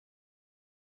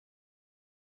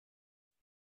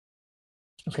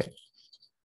Okay,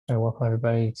 I welcome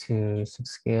everybody to SIG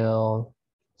Scale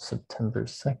September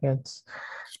 2nd.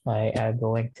 I add the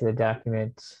link to the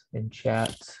document in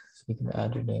chat so you can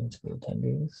add your name to the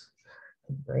attendees.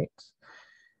 Great.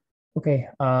 Okay,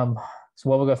 so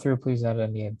what we'll go through, please add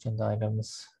any agenda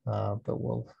items, but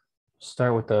we'll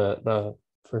start with the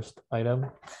first item.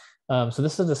 So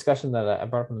this is a discussion that I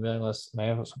brought up on the mailing list, and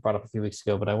I also brought up a few weeks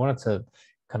ago, but I wanted to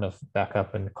kind of back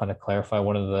up and kind of clarify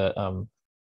one of the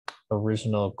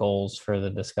original goals for the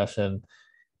discussion,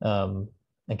 in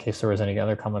case there was any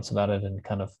other comments about it, and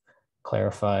kind of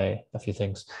clarify a few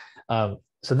things. So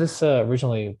this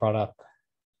originally brought up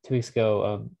 2 weeks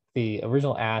ago. The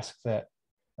original ask that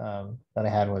I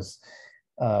had was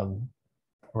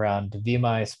around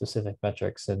VMI specific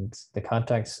metrics, and the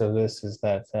context of this is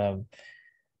that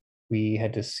we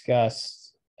had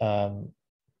discussed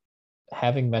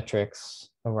having metrics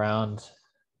around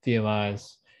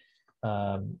VMIs,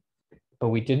 but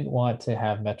we didn't want to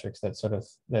have metrics that sort of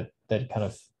that kind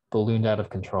of ballooned out of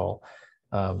control.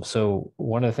 So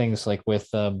one of the things like with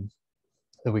that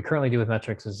we currently do with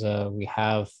metrics is we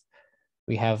have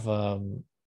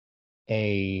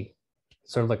a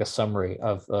sort of like a summary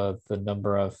of the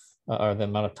number of or the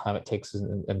amount of time it takes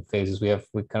in phases. We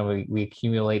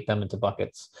accumulate them into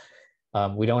buckets.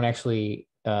 We don't actually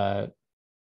output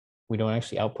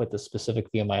the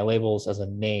specific VMI labels as a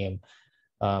name.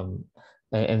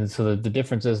 And so the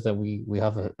difference is that we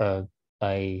have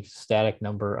a static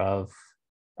number of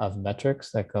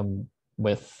metrics that come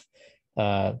with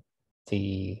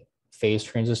the phase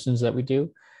transitions that we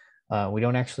do. We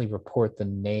don't actually report the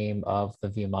name of the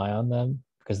VMI on them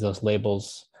because those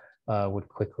labels would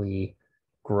quickly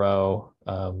grow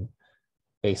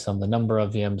based on the number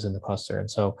of VMs in the cluster.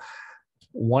 And so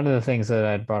one of the things that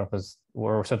I brought up was,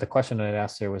 or so the question that I'd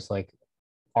asked here was like,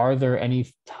 are there any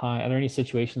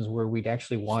situations where we'd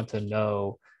actually want to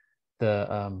know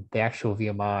the actual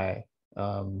VMI?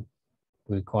 When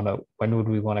would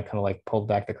we want to kind of like pull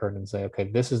back the curtain and say, okay,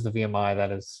 this is the VMI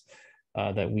that is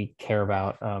that we care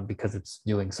about because it's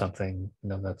doing something,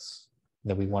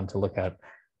 that we want to look at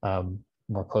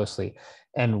more closely.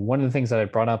 And one of the things that I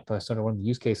brought up, sort of one of the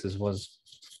use cases was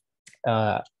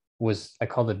I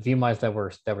called it VMIs that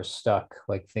were stuck,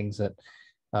 like things that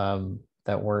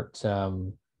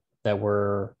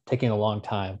were taking a long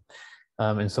time.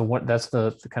 And so that's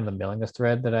the kind of the mailing list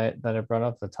thread that I brought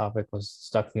up. The topic was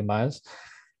stuck VMIs.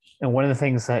 And one of the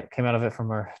things that came out of it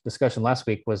from our discussion last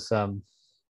week was that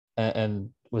if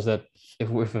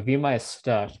a VMI is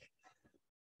stuck,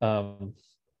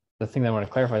 the thing that I want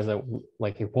to clarify is that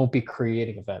like it won't be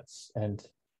creating events. And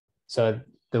so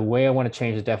the way I want to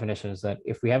change the definition is that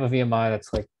if we have a VMI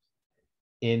that's like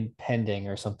in pending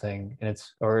or something, and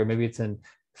or maybe it's in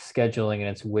scheduling and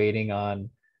it's waiting on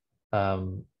a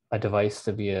device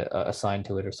to be assigned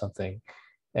to it or something,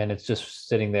 and it's just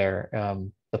sitting there,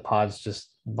 the pod's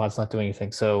not doing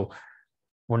anything, so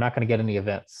we're not going to get any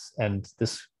events, and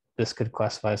this could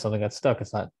classify as something that's stuck.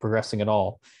 It's not progressing at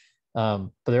all.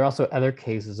 But there are also other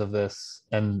cases of this,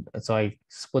 and so I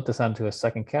split this onto a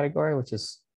second category, which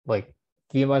is like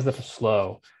VMIs that are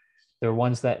slow. They're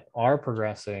ones that are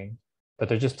progressing, but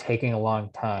they're just taking a long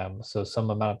time. So some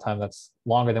amount of time that's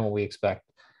longer than what we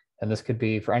expect. And this could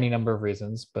be for any number of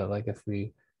reasons, but like if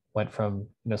we went from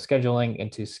scheduling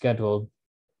into scheduled,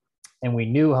 and we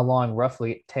knew how long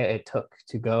roughly it took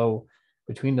to go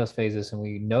between those phases, and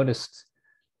we noticed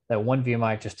that one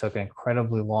VMI just took an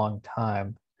incredibly long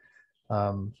time,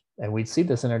 and we'd see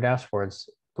this in our dashboards.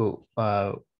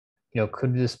 But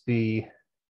could this be?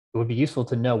 It would be useful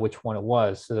to know which one it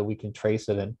was so that we can trace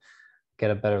it and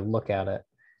get a better look at it.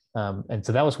 And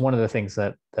so that was one of the things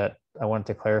that I wanted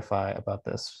to clarify about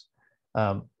this.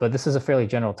 But this is a fairly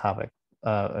general topic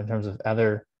in terms of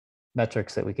other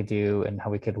metrics that we could do and how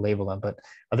we could label them. But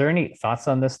are there any thoughts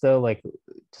on this though? Like,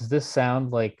 does this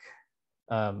sound like,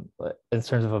 in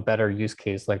terms of a better use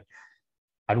case, like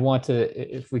I'd want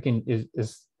to, if we can,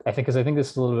 I think this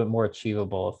is a little bit more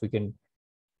achievable.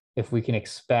 If we can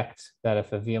expect that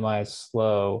if a VMI is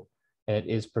slow and it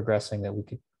is progressing, that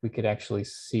we could actually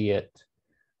see it,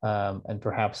 and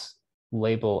perhaps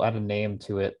add a name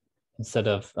to it instead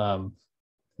of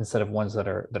ones that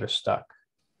are stuck.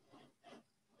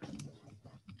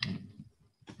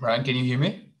 Ryan, can you hear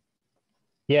me?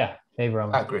 Yeah. Hey,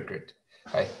 Roman. Great.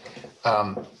 Hi.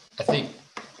 I think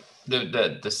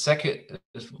the second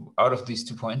out of these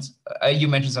 2 points, you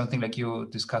mentioned something like you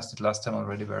discussed it last time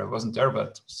already, where I wasn't there,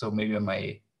 but so maybe I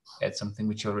might add something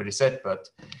which you already said. But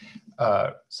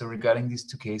so regarding these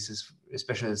 2 cases,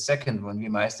 especially the second one,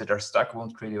 VMIs that are stuck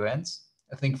won't create events.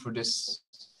 I think for this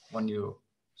one, you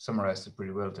summarized it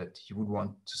pretty well, that you would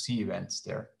want to see events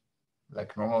there,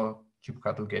 like normal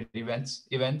kubectl get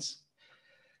events.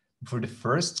 For the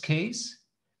first case,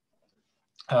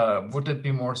 would that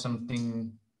be more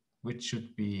something which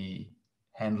should be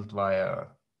handled via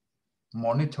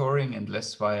monitoring and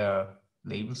less via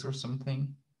labels or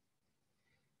something?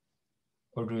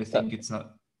 Or do you think it's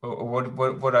not? Or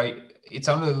what it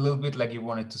sounded a little bit like you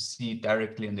wanted to see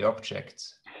directly in the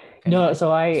objects. No,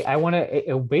 so I want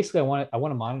to basically I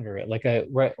want to monitor it like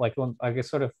I guess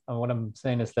sort of what I'm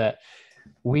saying is that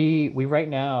we right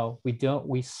now we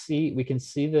can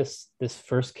see this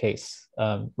first case.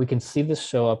 We can see this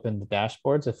show up in the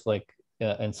dashboards if like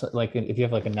and so, like if you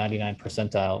have like a 99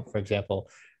 percentile, for example,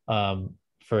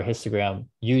 for a histogram,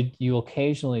 you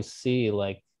occasionally see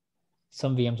like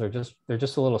some VMs are they're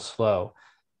just a little slow,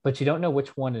 but you don't know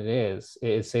which one it is.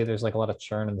 Say there's like a lot of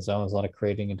churn in the zone, there's a lot of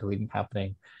creating and deleting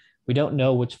happening. We don't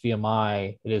know which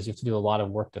VMI it is. You have to do a lot of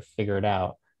work to figure it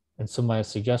out. And so my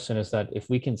suggestion is that if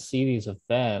we can see these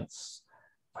events,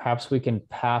 perhaps we can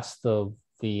pass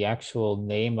the actual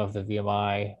name of the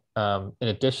VMI in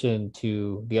addition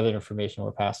to the other information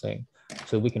we're passing,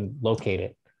 so we can locate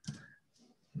it.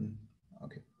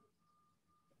 Okay.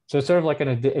 So it's sort of like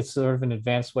it's sort of an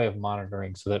advanced way of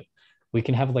monitoring, so that we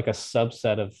can have like a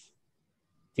subset of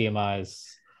VMIs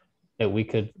that we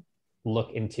could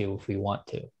look into if we want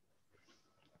to.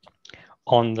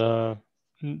 On the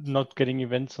not getting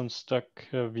events on stuck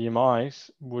VMIs,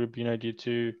 would it be an idea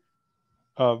to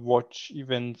watch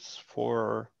events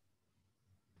for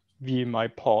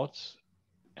VMI pods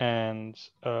and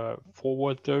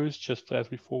forward those just as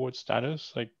we forward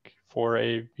status, like for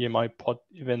a VMI pod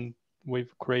event, we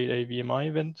create a VMI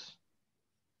event?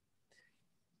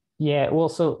 Yeah, well,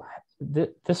 so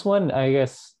this one, I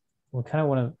guess, we kind of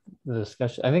want the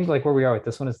discussion. I think like where we are with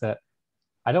this one is that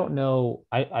I don't know.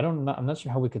 I'm not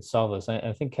sure how we could solve this.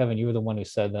 I think Kevin, you were the one who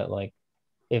said that like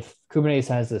if Kubernetes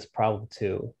has this problem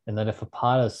too, and then if a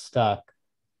pod is stuck,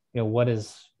 what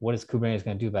is Kubernetes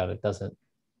going to do about it? It doesn't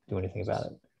do anything about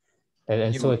it.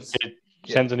 And so it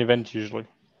sends an event usually.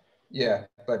 Yeah,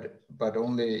 but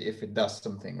only if it does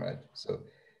something, right? So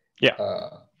yeah,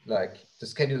 like the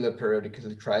scheduler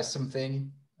periodically tries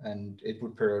something and it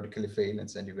would periodically fail and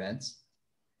send events.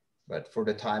 But for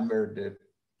the time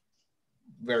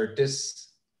where this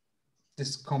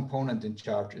component in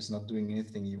charge is not doing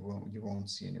anything, you won't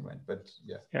see an event. But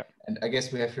yeah. And I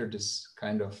guess we have here this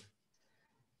kind of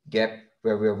gap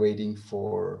where we're waiting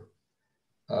for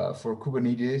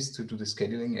Kubernetes to do the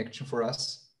scheduling action for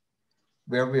us,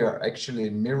 where we are actually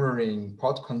mirroring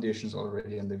pod conditions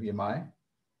already in the VMI.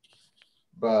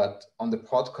 But on the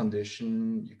pod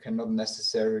condition, you cannot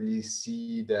necessarily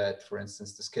see that, for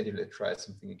instance, the scheduler tries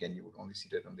something again, you would only see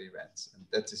that on the events. And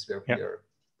that is where we are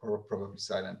probably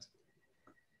silent.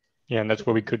 Yeah, and that's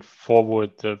where we could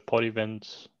forward the pod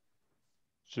events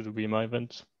to the VMI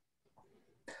events.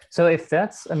 So if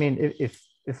that's, I mean, if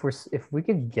we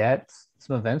could get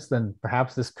some events, then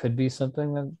perhaps this could be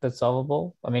something that's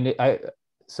solvable. I mean,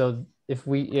 if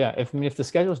the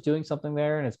schedule is doing something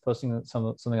there and it's posting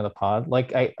something on the pod,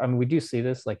 like I mean, we do see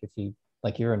this, like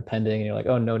if you're in pending and you're like,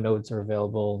 oh, no nodes are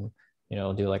available,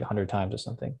 do like 100 times or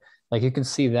something, like you can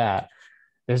see that.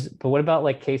 But what about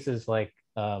like cases like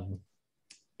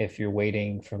if you're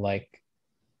waiting for like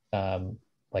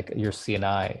your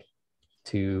CNI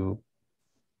to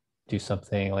do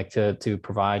something, like to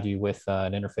provide you with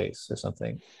an interface or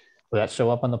something, will that show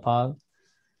up on the pod?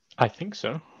 I think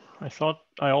so. I thought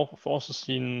I've also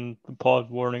seen the pod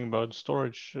warning about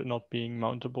storage not being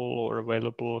mountable or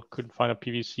available. Couldn't find a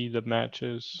PVC that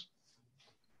matches.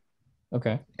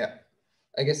 Okay. Yeah,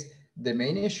 I guess the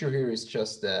main issue here is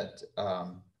just that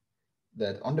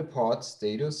that on the pod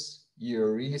status,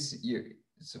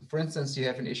 so for instance, you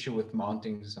have an issue with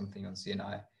mounting something on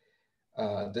CNI.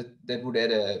 That would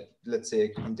add let's say a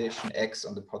condition X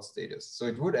on the pod status. So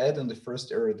it would add on the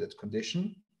first error that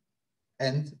condition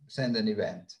and send an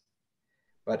event.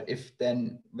 But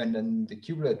when the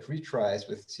kubelet retries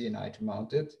with CNI to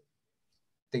mount it,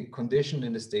 the condition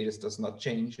in the status does not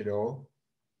change at all,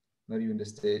 not even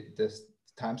the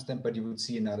timestamp, but you would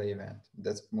see another event.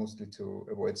 That's mostly to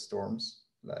avoid storms,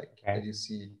 like that you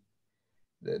see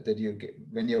that you get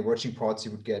when you're watching pods,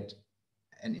 you would get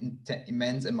an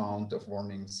immense amount of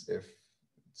warnings if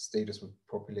status would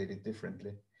populate it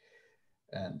differently.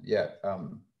 And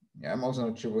I'm also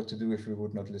not sure what to do if we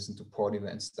would not listen to pod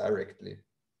events directly.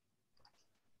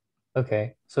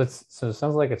 Okay, so it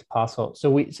sounds like it's possible.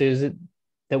 So is it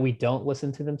that we don't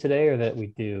listen to them today, or that we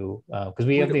do? Because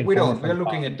we have the we don't. We're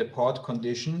looking at the pod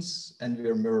conditions and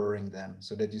we're mirroring them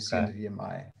so that you see in the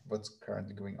VMI what's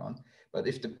currently going on. But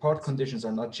if the pod conditions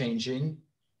are not changing,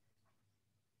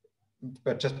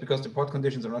 but just because the pod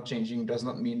conditions are not changing does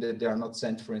not mean that they are not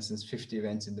sent, for instance, 50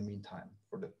 events in the meantime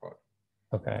for that pod.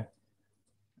 Okay.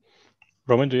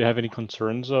 Roman, do you have any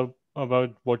concerns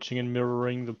about watching and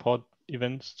mirroring the pod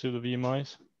events to the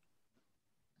VMIs?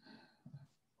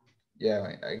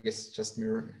 Yeah, I guess just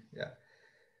mirror. Yeah.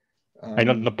 I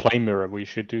not in a plane mirror. We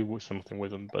should do something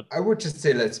with them, but I would just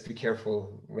say let's be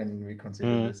careful when we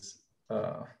consider this.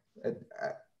 I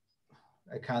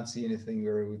can't see anything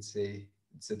where I would say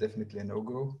it's definitely a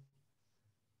no-go.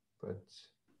 But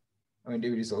I mean,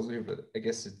 David is also here, but I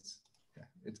guess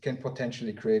it can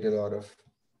potentially create a lot of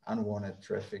unwanted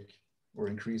traffic or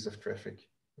increase of traffic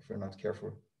if we're not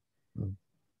careful. Mm.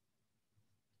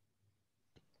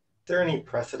 Is there any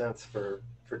precedents for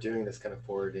doing this kind of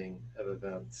forwarding of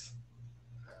events?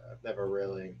 I've never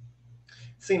really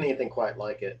seen anything quite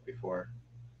like it before.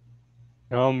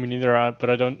 No, me neither. But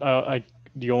I don't.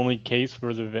 The only case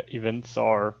where the events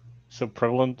are so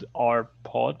prevalent are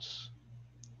pods,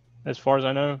 as far as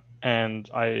I know, and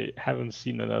I haven't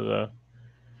seen another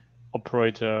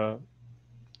operator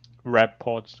wrap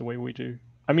pods the way we do.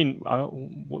 I mean,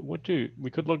 what do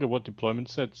we could look at what deployment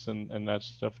sets and that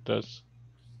stuff does.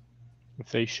 If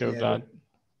they show that,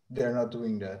 they're not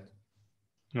doing that.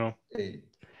 No,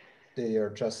 they are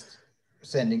just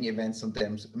sending events on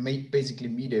them, basically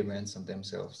media events on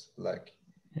themselves, like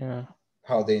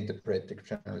how they interpret the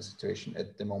general situation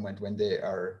at the moment when they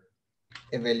are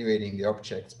evaluating the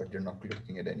objects, but they're not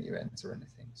looking at any events or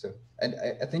anything. So, and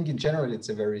I think in general, it's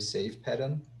a very safe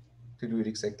pattern to do it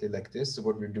exactly like this. So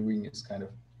what we're doing is kind of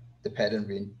the pattern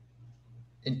we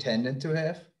intended to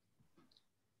have,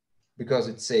 because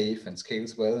it's safe and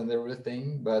scales well and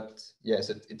everything. But yes,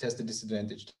 it has the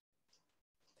disadvantage to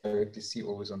directly see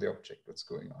always on the object what's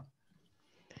going on.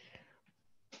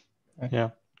 Yeah,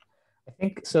 I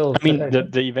think so. I mean,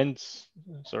 the events.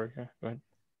 Sorry, go ahead.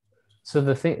 So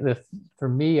the thing, for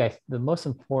me, the most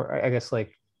important, I guess,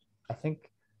 like, I think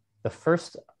the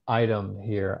first item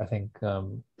here, I think,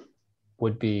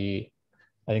 would be,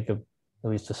 I think, at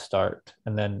least to start,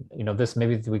 and then this,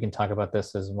 maybe we can talk about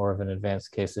this as more of an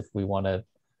advanced case if we want to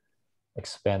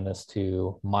expand this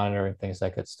to monitoring things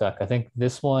that get stuck. I think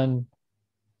this one,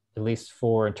 at least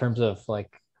for in terms of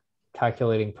like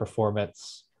calculating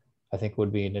performance, I think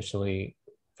would be initially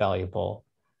valuable,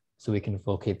 so we can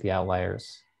locate the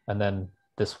outliers. And then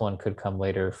this one could come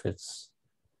later if it's,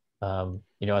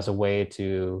 as a way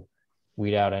to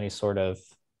weed out any sort of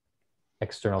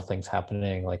external things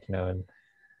happening, like, and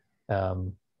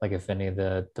like if any of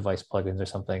the device plugins or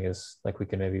something is like, we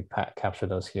can maybe capture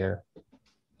those here.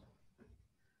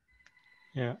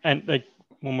 Yeah, and like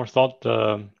one more thought,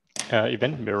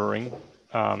 event mirroring.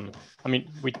 I mean,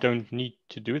 we don't need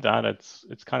to do that.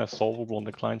 It's kind of solvable on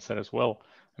the client side as well.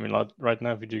 I mean, right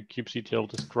now, if you do kubectl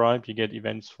describe, you get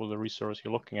events for the resource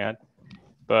you're looking at,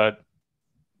 but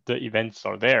the events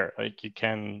are there. Like, you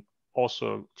can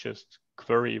also just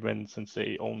query events and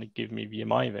say, only give me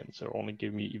VMI events, or only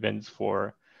give me events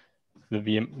for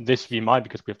this VMI,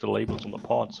 because we have the labels on the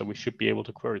pod, so we should be able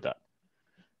to query that.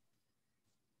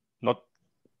 Not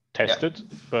tested,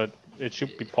 but it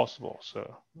should be possible.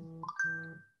 So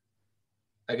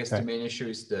I guess the main issue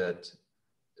is that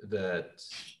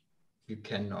you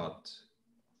cannot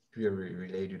query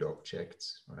related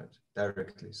objects, right,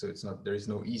 directly. So there is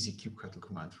no easy kubectl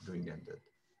command for doing that.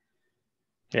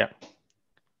 Yeah.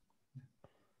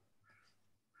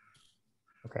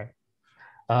 Okay.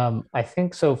 I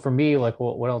think so. For me, like,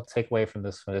 what I'll take away from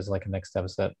this one is, like, a next step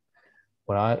is that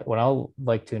what I'll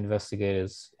like to investigate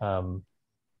is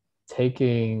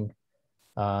taking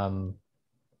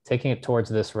it towards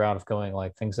this route of going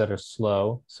like things that are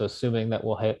slow. So assuming that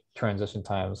we'll hit transition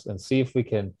times and see if we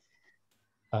can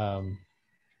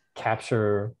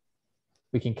capture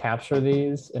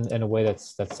these in a way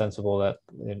that's sensible. That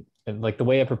and like the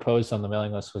way I proposed on the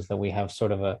mailing list was that we have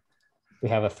sort of a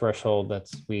threshold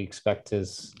that's we expect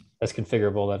is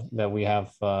configurable, that we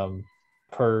have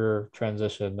per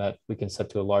transition that we can set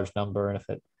to a large number, and if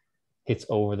it hits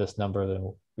over this number,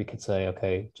 then we could say,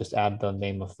 okay, just add the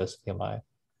name of this VMI.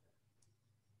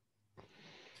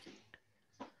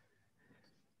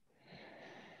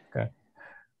 Okay.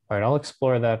 All right, I'll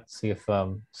explore that, see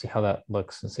how that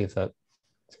looks, and see if that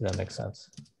makes sense.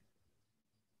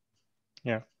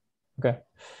 Yeah. Okay.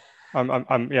 I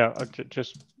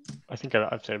think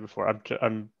I've said it before.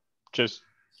 I'm just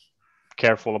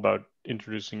careful about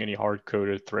introducing any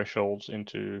hard-coded thresholds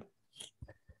into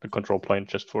the control plane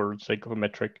just for the sake of a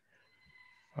metric.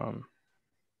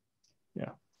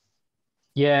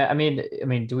 Yeah, I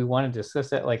mean, do we want to discuss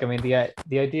that? Like, I mean,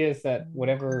 the idea is that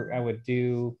whatever I would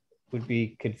do would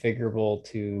be configurable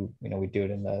to, we do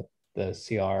it in the the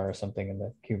CR or something in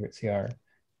the qubit CR,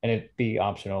 and it'd be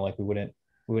optional. Like we wouldn't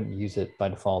use it by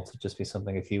default. It'd just be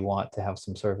something if you want to have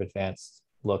some sort of advanced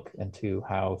look into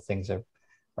how things are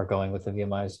going with the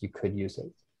VMIs, you could use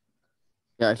it.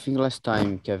 Yeah, I think last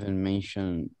time Kevin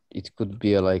mentioned it could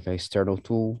be like a external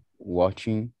tool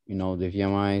watching, the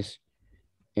VMIs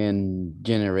and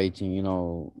generating,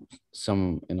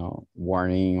 some,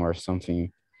 warning or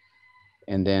something.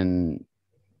 And then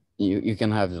you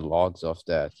can have the logs of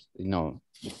that,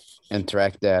 and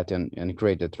track that and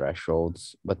create the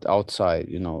thresholds. But outside,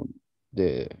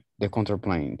 the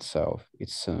counterplane itself,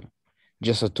 it's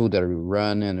just a tool that we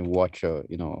run and watch, all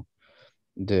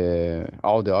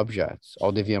the objects,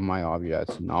 all the VMI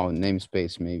objects, and all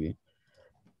namespace maybe,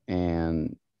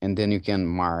 and then you can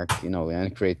mark,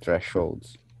 and create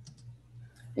thresholds.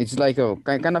 It's like a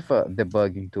kind of a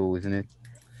debugging tool, isn't it?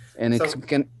 And it So-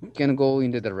 can go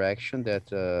in the direction that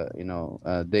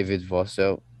David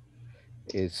Vossel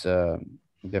is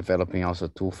developing also a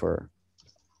tool for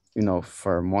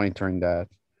for monitoring that.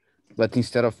 But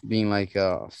instead of being like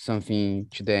something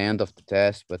to the end of the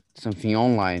test, but something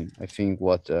online, I think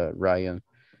what Ryan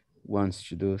wants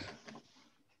to do.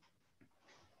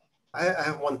 I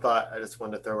have one thought I just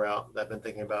wanted to throw out that I've been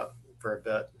thinking about for a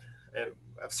bit. And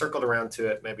I've circled around to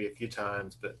it maybe a few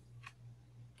times, but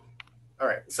all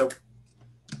right. So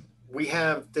we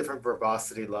have different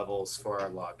verbosity levels for our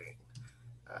logging.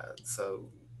 So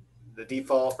the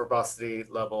default verbosity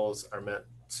levels are meant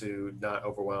to not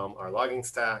overwhelm our logging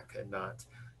stack and not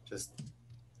just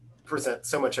present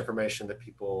so much information that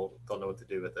people don't know what to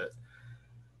do with it.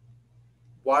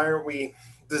 Why are we,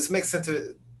 does it make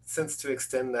sense to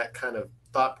extend that kind of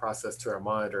thought process to our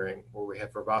monitoring, where we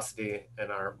have verbosity in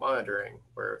our monitoring,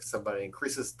 where if somebody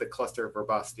increases the cluster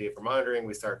verbosity of our monitoring,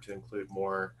 we start to include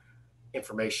more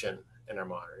information in our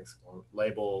monitoring, so more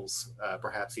labels,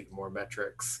 perhaps even more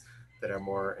metrics that are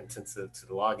more intensive to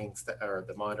the logging or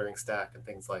the monitoring stack and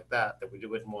things like that, that we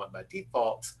wouldn't want by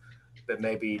default, but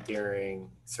maybe during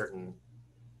certain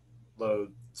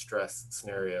load stress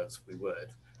scenarios we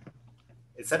would.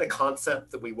 Is that a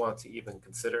concept that we want to even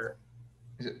consider?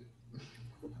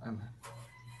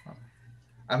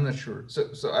 I'm not sure.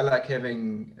 So I like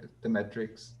having the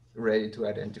metrics ready to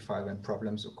identify when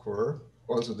problems occur.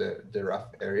 Also the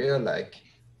rough area, like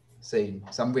say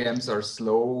some VMs are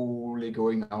slowly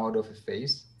going out of a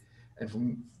phase. And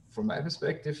from my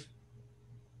perspective,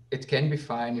 it can be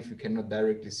fine if you cannot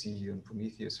directly see on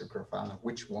Prometheus or Grafana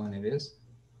which one it is.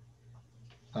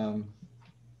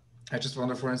 I just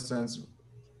wonder, for instance,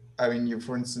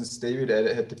 for instance, David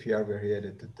had the PR where he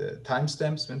added the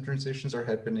timestamps when transitions are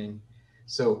happening.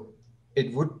 So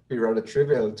it would be rather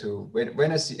trivial to,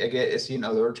 when I see an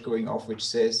alert going off which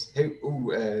says, hey,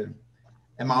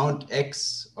 amount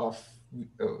X of,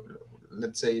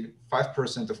 let's say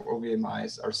 5% of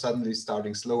OVMIs are suddenly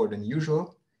starting slower than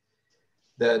usual,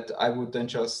 that I would then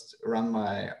just run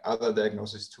my other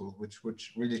diagnosis tool, which would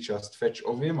really just fetch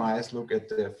OVMIs, look at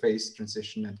the phase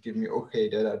transition and give me, okay,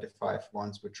 that are the 5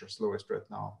 ones which are slowest right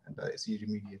now. And I see it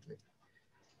immediately.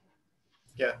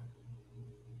 Yeah.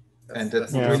 And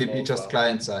that would really be just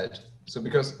client side. So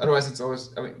because otherwise it's always,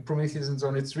 Prometheus and so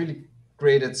on, it's really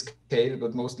great at scale,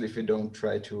 but mostly if you don't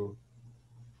try to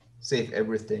save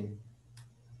everything.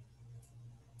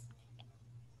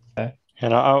 Okay.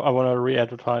 And I want to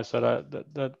re-advertise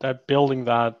that building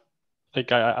that,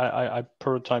 like I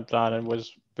prototyped that, and it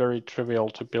was very trivial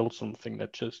to build something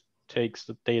that just takes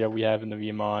the data we have in the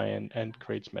VMI and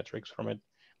creates metrics from it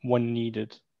when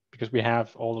needed, because we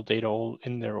have all the data all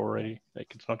in there already. Like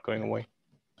it's not going away.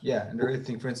 Yeah, and I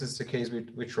think, for instance, the case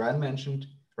which Ryan mentioned,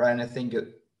 Ryan, I think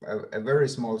a very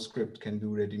small script can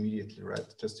do that immediately,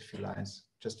 right? Just a few lines,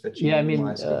 just fetching. Yeah,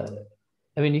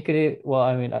 you could, well,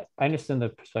 I understand the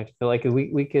perspective, but like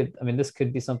we could, this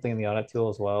could be something in the audit tool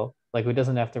as well. Like it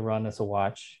doesn't have to run as a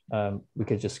watch. We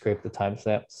could just scrape the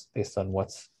timestamps based on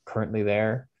what's currently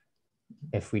there.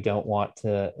 If we don't want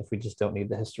to, if we just don't need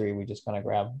the history, we just kind of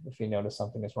grab, if you notice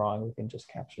something is wrong, we can just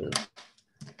capture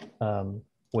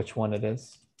which one it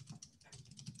is.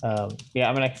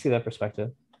 Yeah, I can see that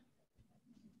perspective.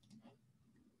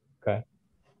 Okay.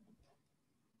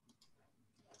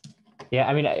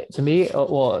 Yeah, to me,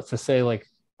 well, to say like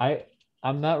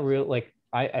I'm not real, like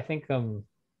I think I'm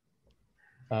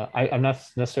not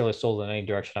necessarily sold in any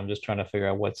direction. I'm just trying to figure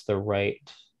out what's the right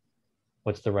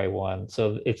one.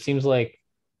 So it seems like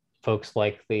folks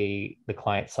like the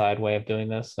client side way of doing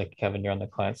this. Like Kevin, you're on the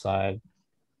client side.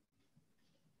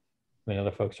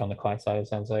 Other folks are on the client side, it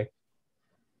sounds like.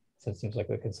 So it seems like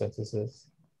the consensus is.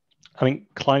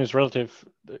 Client is relative.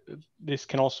 This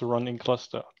can also run in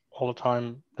cluster all the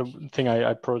time. The thing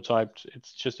I prototyped,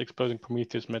 it's just exposing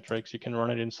Prometheus metrics. You can run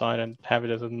it inside and have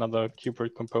it as another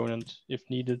KubeVirt component if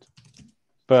needed.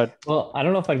 But well, I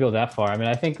don't know if I'd go that far. I mean,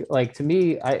 I think like to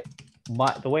me, the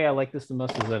way I like this the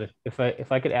most is that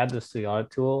if I could add this to the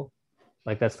audit tool,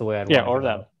 like that's the way I'd yeah, want to or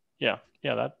go. that.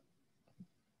 Yeah, that.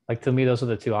 Like to me, those are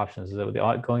the two options: is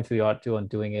that going through the audit tool and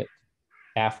doing it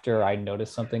after I notice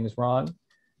something's wrong,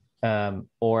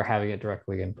 or having it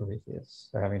directly in Prometheus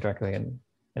or having it directly in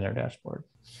our dashboard.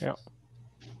 Yeah.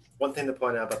 One thing to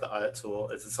point out about the audit tool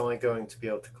is it's only going to be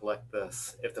able to collect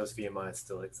this if those VMIs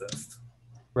still exist.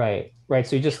 Right.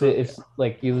 So you just True. it's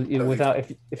like you So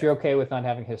without if you're okay with not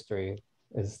having history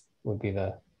would be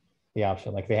the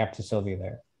option. Like they have to still be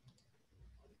there.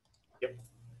 Yep.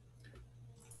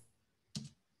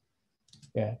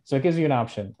 Yeah. So it gives you an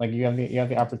option. Like you have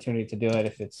the opportunity to do it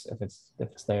if it's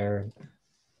there.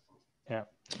 Yeah.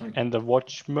 And the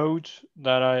watch mode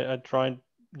that I tried,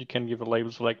 you can give a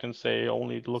label select and say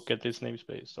only look at this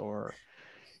namespace or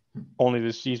only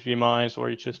these VMIs, or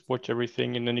you just watch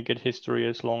everything and then you get history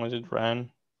as long as it ran.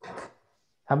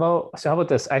 How about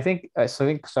this? I think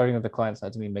starting with the client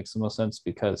side to me makes the most sense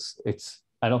because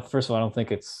I don't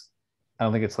think it's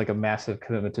like a massive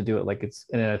commitment to do it. Like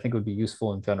and I think it would be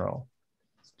useful in general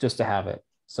just to have it.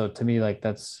 So to me, like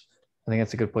I think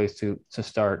that's a good place to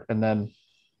start. And then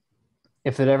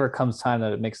if it ever comes time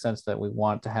that it makes sense that we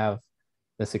want to have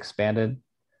this expanded,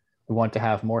 we want to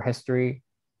have more history,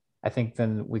 I think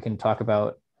then we can talk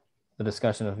about the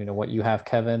discussion of, what you have,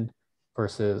 Kevin,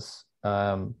 versus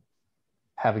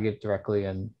having it directly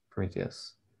in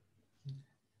Prometheus.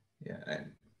 Yeah,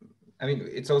 I mean,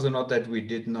 it's also not that we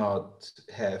did not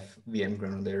have VM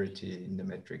granularity in the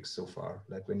metrics so far.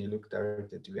 Like when you look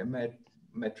directly at VM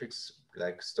metrics,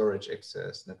 like storage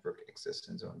access, network access,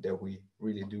 and so on, there we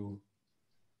really do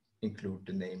include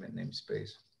the name and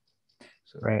namespace.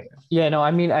 So, right. Yeah. No,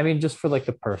 I mean, just for like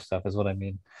the perf stuff is what I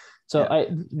mean. So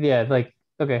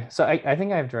okay. So I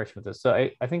think I have direction with this. So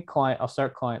I think I'll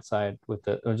start client side with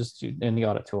or just in the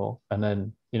audit tool. And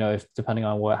then, if depending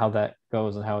on how that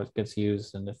goes and how it gets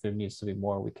used, and if there needs to be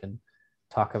more, we can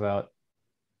talk about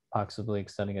possibly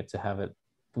extending it to have it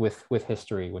with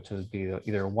history, which would be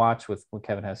either a watch with what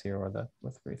Kevin has here or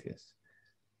with Prometheus.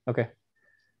 Okay.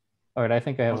 All right. I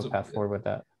think I have a path forward with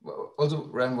that. Also,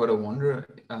 Ryan, what I wonder,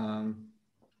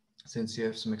 since you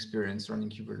have some experience running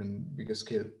KubeVirt on bigger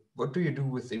scale, what do you do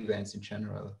with events in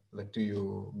general? Like, do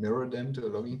you mirror them to a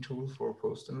logging tool for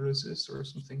post analysis or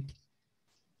something?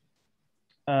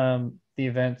 The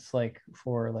events like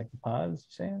for like the pods,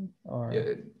 you're saying? Or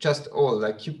yeah, just all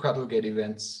like kubectl get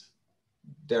events.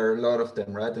 There are a lot of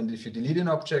them, right? And if you delete an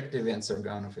object, the events are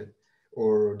gone of it,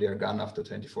 or they're gone after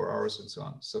 24 hours and so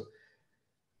on. So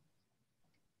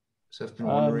I've been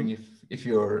wondering if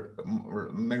you're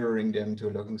mirroring them to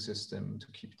a logging system to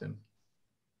keep them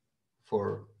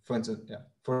for instance,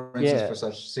 for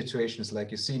such situations,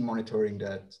 like you see monitoring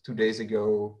that 2 days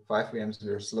ago, 5 VMs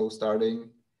were slow starting.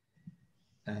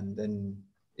 And then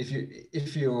if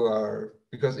you're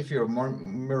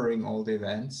mirroring all the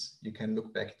events, you can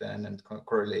look back then and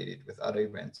correlate it with other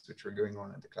events which were going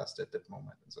on in the cluster at that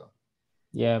moment and so on.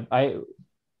 Yeah,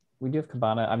 we do have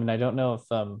Kibana. I mean, I don't know if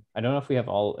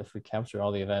we capture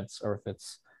all the events or if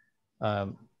it's I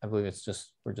believe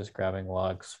we're just grabbing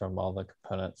logs from all the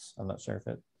components. I'm not sure if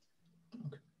it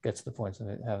gets to the points of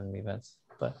it having the events,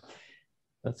 but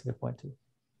that's a good point too.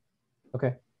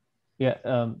 Okay. Yeah.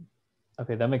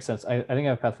 Okay, that makes sense. I think I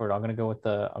have a path forward. I'm gonna go with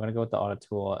the audit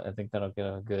tool. I think that'll get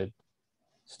a good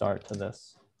start to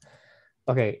this.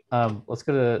 Okay, let's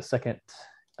go to the second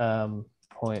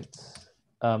point.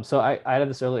 So I added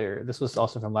this earlier. This was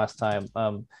also from last time.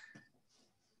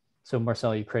 So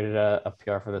Marcel, you created a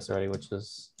PR for this already, which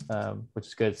is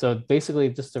good. So basically,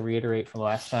 just to reiterate from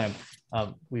last time,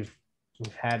 we've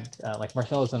had like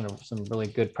Marcel has done some really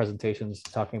good presentations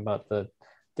talking about the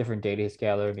different data he's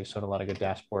gathered. He's shown a lot of good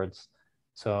dashboards.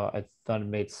 So I thought it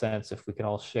made sense if we could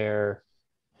all share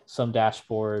some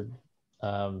dashboard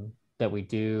that we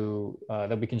do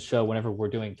that we can show whenever we're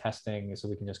doing testing, so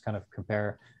we can just kind of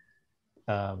compare.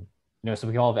 So we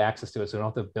can all have access to it, so we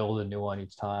don't have to build a new one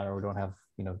each time, or we don't have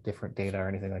different data or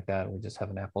anything like that. We just have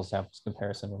an apples to apples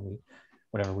comparison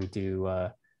whenever we do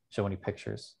show any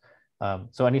pictures.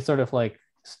 So any sort of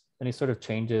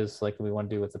changes like we want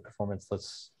to do with the performance,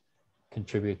 let's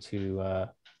contribute to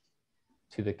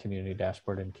the community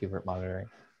dashboard and KubeVirt monitoring.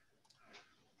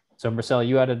 So Marcel,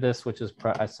 you added this, which is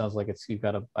it sounds like I think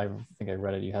I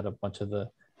read it. You had a bunch of the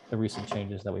recent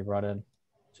changes that we brought in,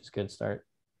 which is a good start.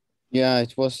 Yeah,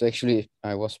 it was actually,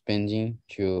 I was pending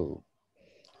to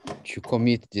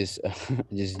commit this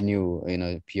this new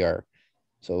PR,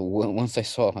 So once I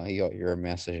saw your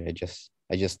message,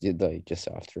 I just did that just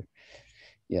after.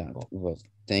 Yeah, Cool. well,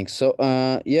 thanks. So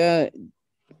yeah,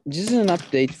 this is an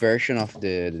update version of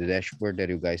the dashboard that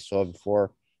you guys saw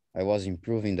before. I was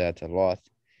improving that a lot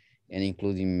and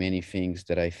including many things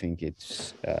that I think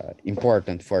it's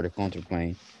important for the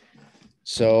counterplane.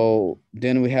 So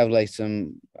then we have like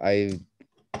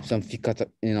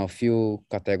few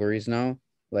categories now,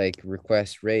 like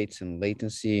request rates and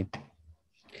latency.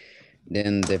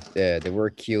 Then the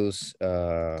work queues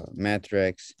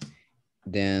metrics,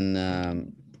 then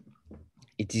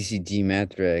etcd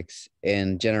metrics,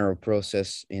 and general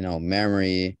process,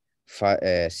 memory,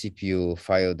 CPU,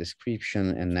 file description,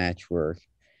 and network,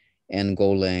 and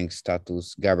Golang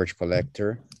status, garbage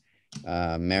collector,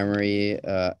 memory,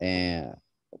 and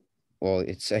well,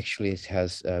 it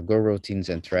has Go routines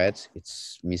and threads.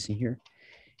 It's missing here,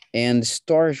 and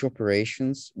storage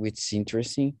operations, which is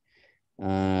interesting.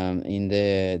 In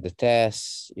the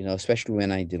tests, especially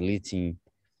when I deleting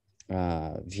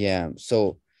VM.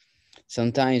 So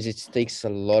sometimes it takes a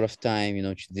lot of time,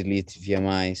 to delete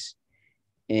VMIs.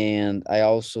 And I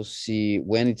also see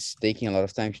when it's taking a lot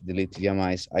of time to delete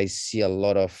VMIs, I see a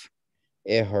lot of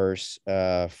errors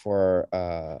for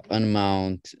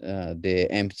unmount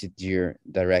the empty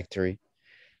directory.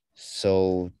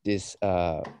 So this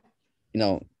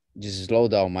this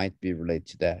slowdown might be related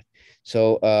to that.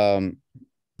 So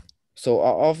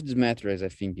of the metrics, I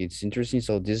think it's interesting.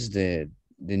 So this is the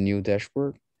new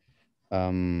dashboard.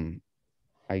 I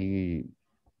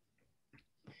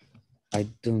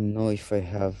don't know if I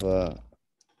have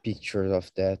pictures of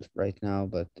that right now,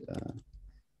 but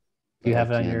You I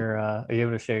have it on can. your, are you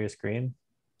able to share your screen?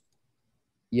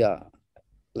 Yeah,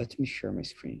 let me share my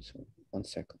screen. So 1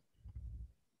 second.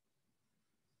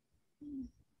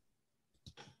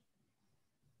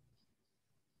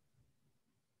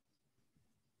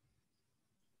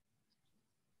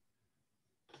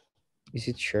 Is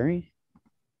it sharing?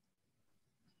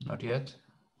 Not yet,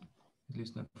 at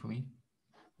least not for me.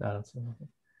 No, I don't see anything.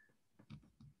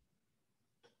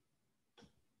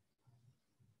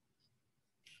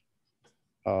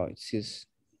 Oh, it says.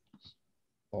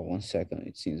 Oh, 1 second.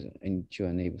 It seems I need to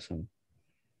enable some.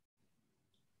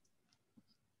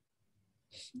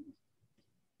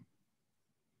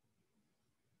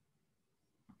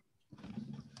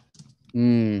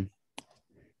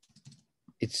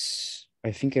 It's.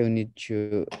 I think I will need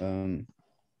to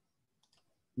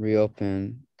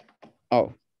reopen.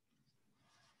 Oh,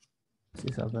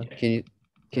 See something? can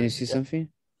you see something?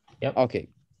 Yep. Okay,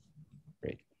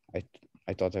 great.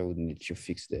 I thought I would need to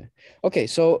fix that. Okay,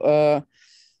 so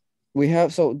we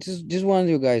have, so this one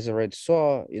you guys already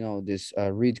saw, this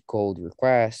read code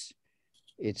request.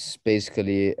 It's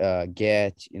basically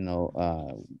get,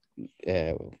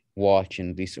 watch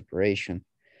and this operation.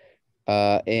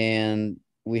 And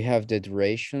we have the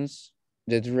durations.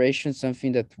 The duration,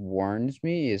 something that warns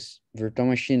me is virtual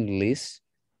machine list.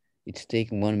 It's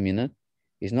taking 1 minute.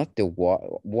 It's not the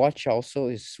watch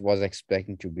also was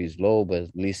expecting to be slow,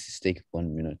 but list is taking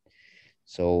 1 minute.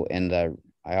 So, and I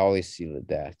always see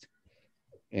that.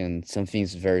 And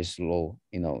something's very slow,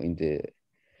 in the,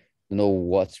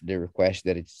 what's the request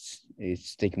that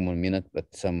it's taking 1 minute, but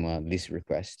some list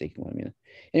requests taking 1 minute.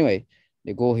 Anyway,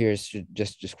 the goal here is to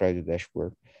just describe the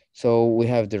dashboard. So we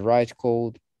have the write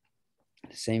code,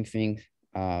 same thing,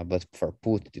 but for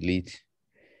put, delete.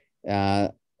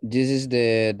 This is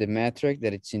the metric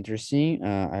that it's interesting.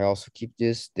 I also keep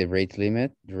this, the rate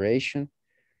limit, duration,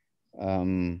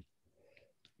 the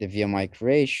VMI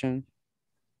creation.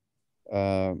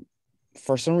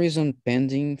 For some reason,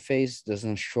 pending phase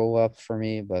doesn't show up for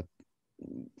me, but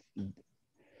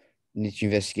need to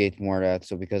investigate more that.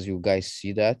 So because you guys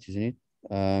see that, isn't it?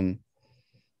 Don't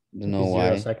know why.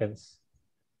 0 seconds.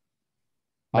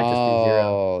 Might just be 0.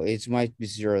 Oh, it might be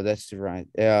 0. That's right.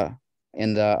 Yeah.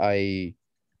 And I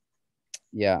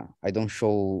don't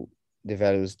show the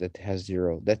values that has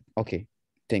 0. That okay.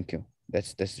 Thank you.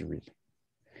 That's the reason.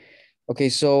 Okay,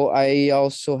 so I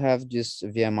also have this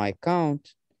VMI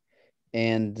count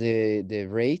and the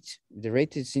rate. The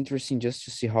rate is interesting just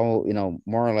to see how,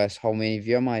 more or less how many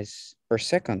VMIs per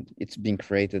second it's being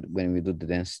created when we do the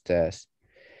density test.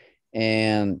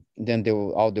 And then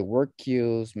all the work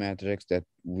queues, metrics that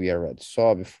we already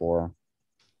saw before.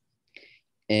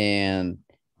 And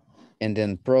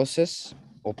then process,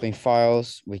 open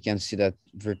files. We can see that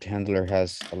Virt Handler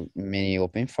has many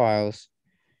open files.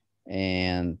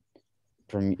 And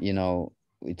from,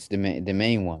 it's the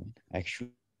main one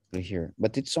actually here,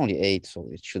 but it's only 8, so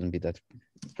it shouldn't be that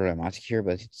problematic here,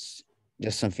 but it's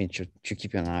just something to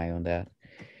keep an eye on that.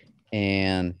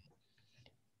 And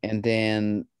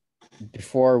then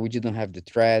before we didn't have the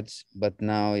threads, but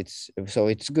now it's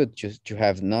good just to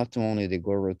have not only the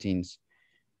Go routines,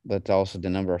 but also the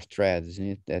number of threads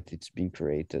in it that it's being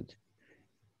created.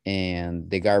 And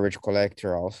the garbage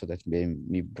collector also that may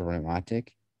be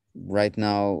problematic. Right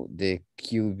now, the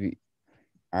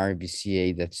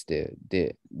RBCA, that's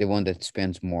the one that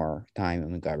spends more time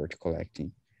on garbage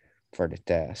collecting for the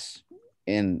tests.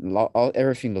 And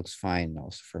everything looks fine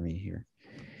also for me here.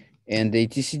 And the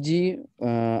TCD,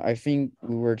 I think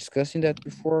we were discussing that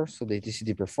before. So the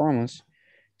TCD performance,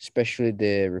 especially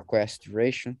the request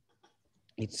duration,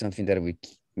 it's something that we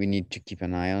need to keep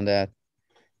an eye on that.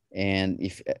 And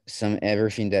if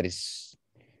everything that is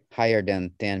higher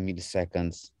than 10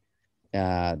 milliseconds,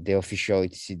 the official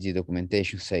TCD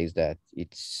documentation says that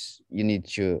you need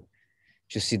to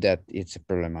see that it's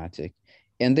problematic.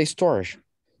 And the storage.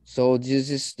 So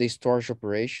this is the storage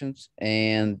operations,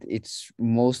 and it's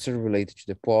mostly related to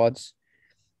the pods.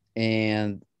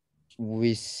 And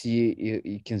we see,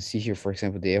 you can see here, for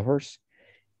example, the errors.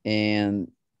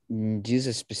 And these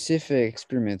are specific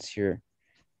experiments here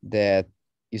that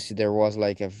you see there was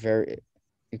like a very,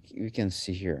 you can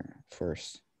see here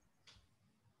first.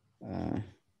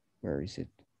 Where is it?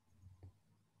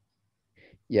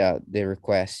 Yeah, the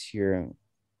request here.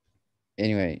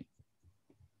 Anyway,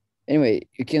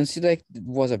 you can see like there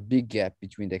was a big gap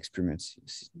between the experiments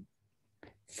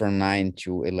from 9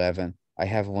 to 11. I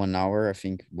have 1 hour, I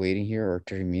think, waiting here, or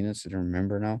 30 minutes. I don't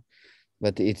remember now,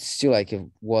 but it's still like it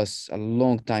was a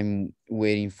long time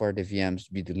waiting for the VMs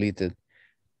to be deleted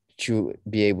to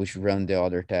be able to run the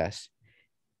other tests.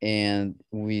 And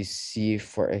we see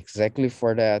exactly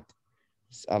for that,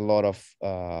 a lot of,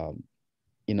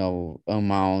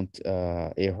 amount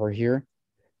error here,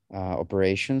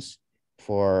 operations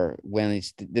for when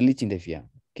it's deleting the VM,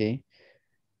 okay?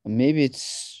 Maybe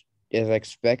it's as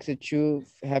expected to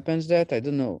happens that, I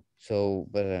don't know. So,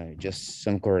 but just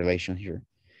some correlation here.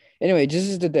 Anyway, this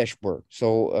is the dashboard.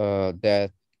 So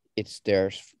that it's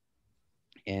there,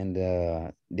 and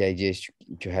the idea is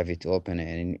to have it open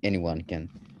and anyone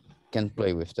can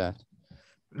play with that.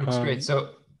 Looks great.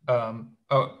 So,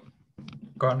 oh,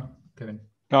 go on, Kevin.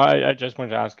 No, I just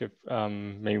wanted to ask if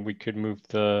maybe we could move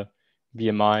the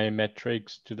VMI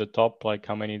metrics to the top, like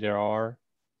how many there are,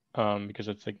 because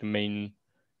it's like the main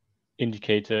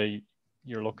indicator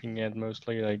you're looking at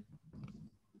mostly. Like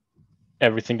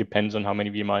everything depends on how many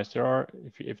VMIs there are.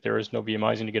 If there is no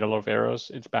VMIs and you get a lot of errors,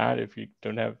 it's bad. If you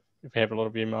have a lot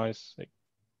of VMIs, like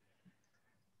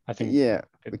I think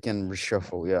we can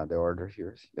reshuffle the order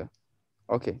here. Yeah,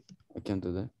 okay, I can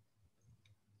do that.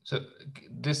 So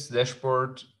this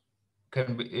dashboard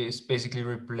is basically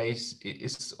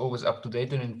is always up to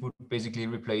date, and it would basically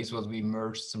replace what we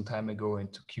merged some time ago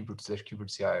into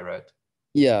kubert/kubert-ci, right?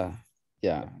 Yeah.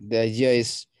 The idea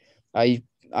is I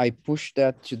push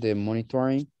that to the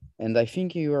monitoring, and I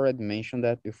think you already mentioned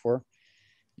that before,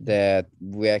 that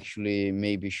we actually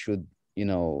maybe should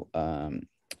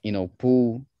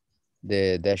pull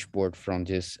the dashboard from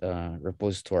this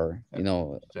repository.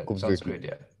 That sounds great.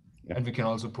 Yeah, and we can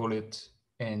also pull it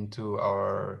into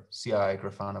our CI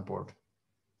Grafana board.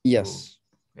 Yes.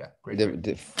 So,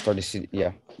 great. For the city,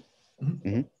 yeah.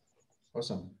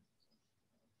 Awesome.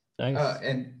 Nice.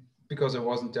 And because I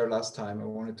wasn't there last time, I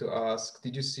wanted to ask,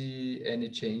 did you see any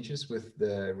changes with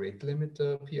the rate limit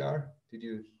PR? Did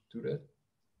you do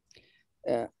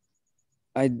that?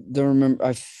 I don't remember.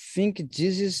 I think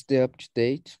this is the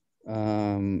up-to-date.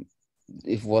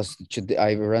 It was today.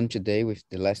 I ran today with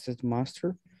the last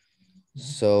master.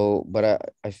 So, but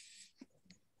I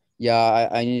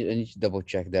need to double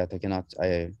check that. I cannot.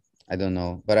 I don't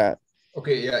know. But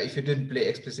okay, yeah. If you didn't play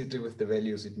explicitly with the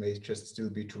values, it may just still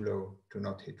be too low to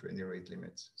not hit any rate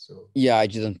limits. So yeah, I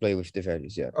didn't play with the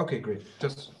values yet. Okay, great.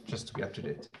 Just to be up to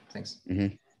date. Thanks.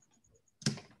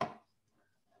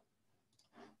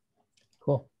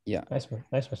 Cool. Yeah. Nice,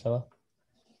 Marcelo.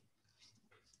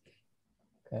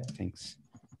 Okay. Thanks.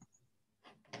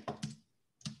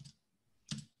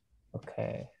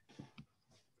 Okay.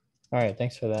 All right.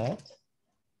 Thanks for that.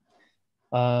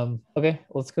 Okay,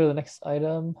 let's go to the next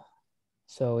item.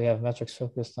 So we have metrics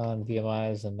focused on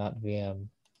VMIs and not VM.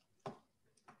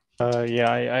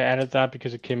 Yeah, I added that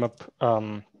because it came up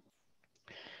on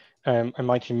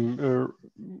my team,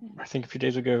 I think a few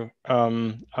days ago.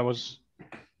 I was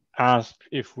asked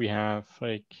if we have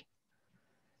like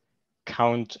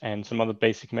count and some other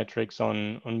basic metrics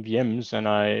on VMs, and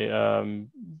I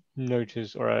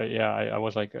noticed, or I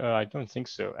was like, I don't think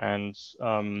so. And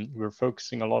we're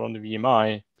focusing a lot on the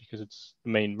VMI because it's the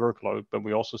main workload, but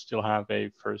we also still have a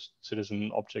first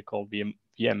citizen object called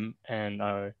VM, and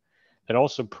that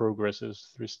also progresses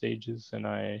through stages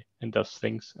and does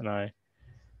things, and I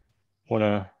want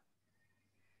to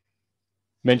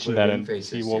mention Put it that in and phases,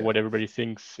 see what everybody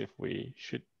thinks, if we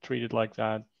should treat it like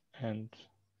that, and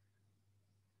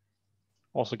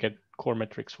also get core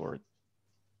metrics for it.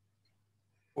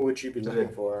 What would you be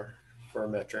looking for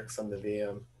metrics on the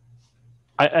VM?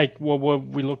 What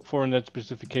we looked for in that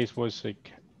specific case was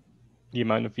like the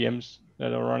amount of VMs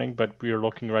that are running, but we are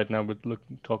looking right now with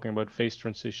talking about phase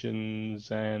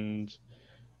transitions and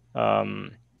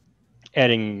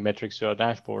adding metrics to our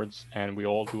dashboards, and we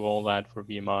all do all that for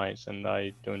VMIs. And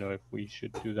I don't know if we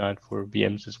should do that for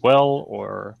VMs as well,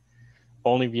 or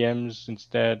only VMs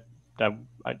instead. That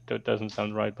doesn't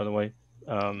sound right, by the way.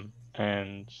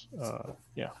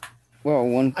 Yeah.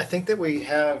 Well, I think that we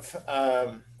have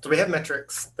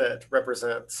metrics that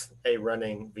represent a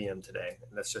running VM today,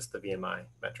 and that's just the VMI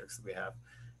metrics that we have.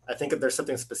 I think if there's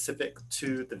something specific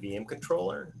to the VM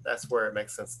controller, that's where it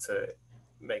makes sense to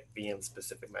make VM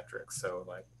specific metrics. So,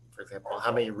 like, for example,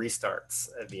 how many restarts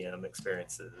a VM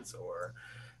experiences, or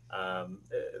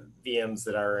VMs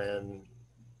that are in,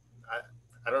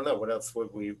 I don't know, what else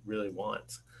would we really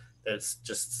want that's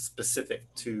just specific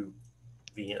to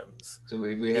VMs. So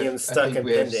we have, VMs stuck I think in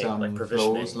we have pending, some like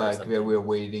provisioning flows, or like something. where we're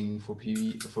waiting for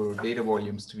for data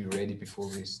volumes to be ready before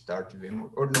we start the VM,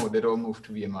 or no, they all move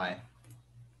to VMI,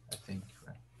 I think.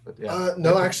 Right? But yeah.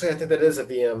 No, actually, I think that is a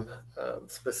VM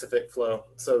specific flow.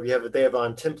 So you have a data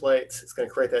volume template. It's going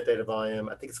to create that data volume.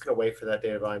 I think it's going to wait for that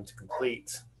data volume to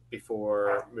complete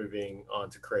before moving on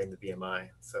to creating the VMI.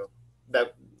 So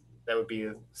that would be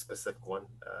a specific one.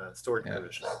 Storage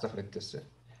provision. Stuff like this.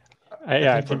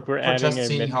 I think we're adding just a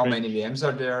seeing metric. how many VMs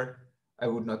are there. I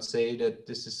would not say that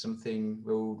this is something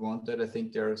where we would want that. I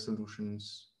think there are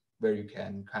solutions where you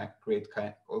can create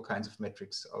all kinds of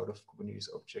metrics out of Kubernetes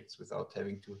objects without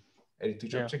having to edit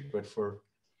each object. But for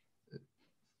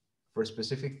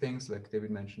specific things, like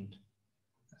David mentioned,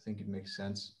 I think it makes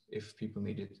sense if people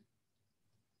need it.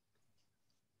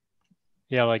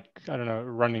 Yeah, like, I don't know,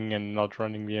 running and not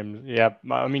running VMs. Yeah,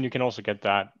 I mean, you can also get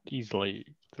that easily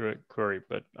through a query,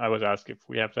 but I was asked if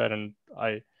we have that, and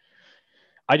I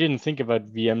didn't think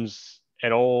about VMs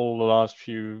at all the last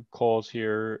few calls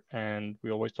here, and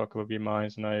we always talk about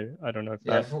VMIs, and I don't know if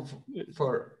that...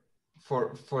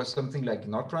 For something like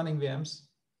not running VMs,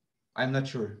 I'm not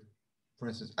sure. For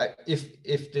instance,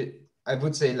 I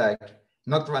would say, like,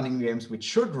 not running VMs which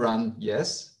should run,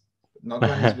 yes. Not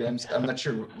running VMs, I'm not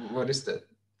sure. What is that?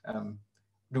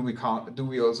 Do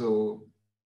we also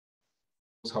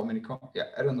how many?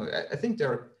 I don't know. I think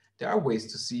there are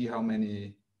ways to see how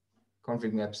many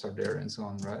config maps are there and so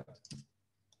on, right?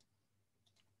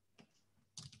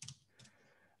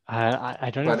 I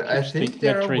don't know. But I think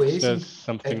there are ways does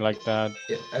something like that.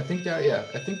 Yeah, I think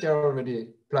there are already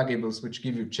pluggables which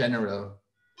give you general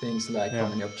things like how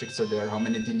many objects are there, how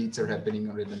many deletes are happening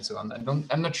on it, and so on.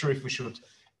 I'm not sure if we should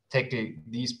take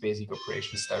these basic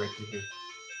operations directly here.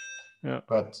 Yeah.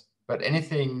 But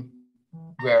anything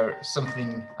where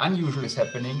something unusual is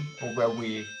happening, or where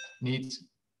we need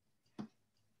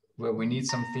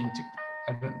something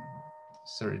to,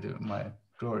 sorry, my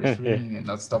door is ringing and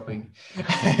not stopping.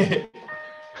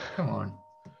 Come on.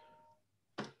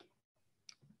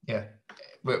 Yeah.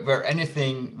 Where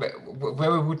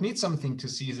we would need something to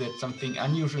see that something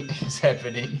unusual is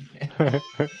happening.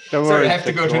 Sorry, I have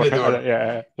to go to the door.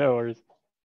 Yeah, no worries.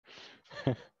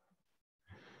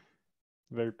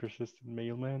 Very persistent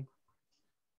mailman.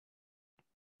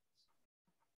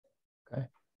 Okay.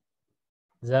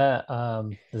 Does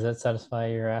that satisfy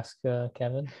your ask,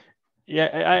 Kevin? Yeah,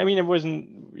 I mean, it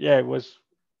wasn't. Yeah, it was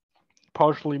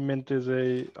partially meant as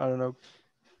a, I don't know,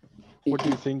 what do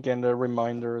you think, and a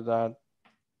reminder that.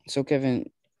 So Kevin,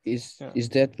 is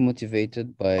that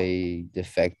motivated by the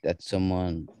fact that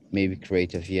someone maybe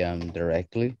create a VM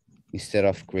directly instead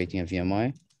of creating a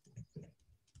VMI?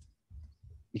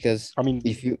 Because I mean,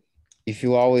 if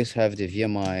you always have the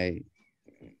VMI,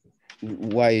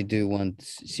 why do you want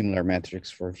similar metrics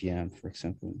for VM, for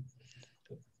example?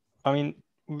 I mean,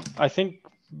 I think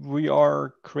we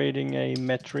are creating a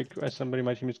metric, as somebody in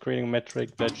my team is creating a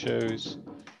metric that shows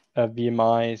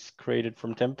VMIs created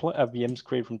from VMs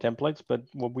created from templates. But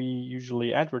what we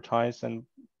usually advertise, and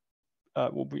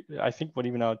I think what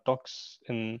even our docs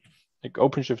in like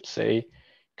OpenShift say,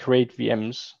 create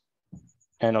VMs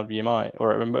and not VMI.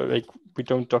 Or like, we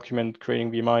don't document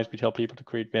creating VMIs. We tell people to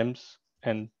create VMs,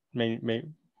 and may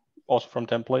also from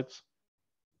templates,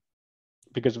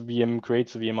 because VM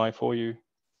creates a VMI for you.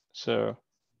 So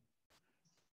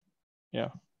yeah,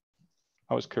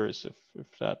 I was curious if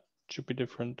that should be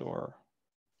different, or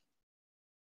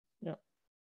yeah.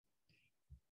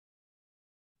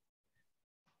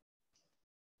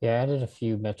 Yeah, I added a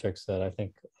few metrics that I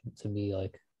think to me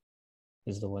like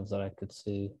is the ones that I could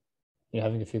see. You know,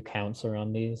 having a few counts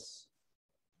around these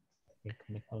I think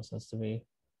can make a lot of sense to me.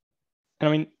 And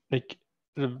I mean, like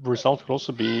the result could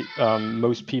also be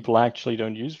most people actually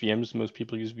don't use VMs. Most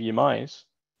people use VMIs.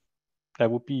 That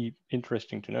would be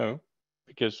interesting to know,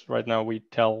 because right now we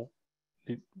tell,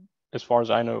 as far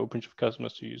as I know, OpenShift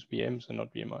customers to use VMs and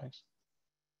not VMIs,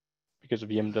 because the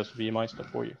VM does VMI stuff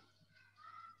for you.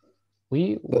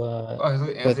 We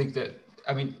I think that,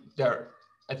 I mean,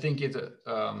 I think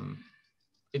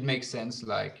it makes sense.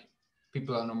 Like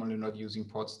people are normally not using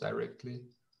pods directly,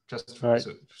 just Right.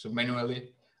 so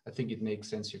manually. I think it makes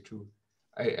sense here too.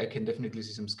 I can definitely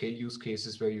see some scale use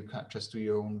cases where you can't just do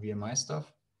your own VMI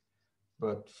stuff,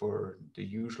 but for the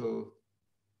usual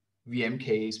VM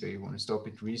case where you want to stop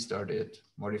it, restart it,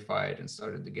 modify it, and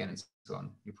start it again, and so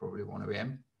on, you probably want a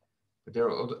VM. But there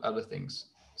are other things.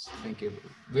 So I think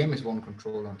VM is one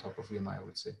control on top of VMI, I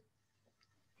would say.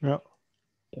 Yeah.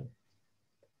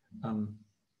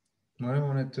 What I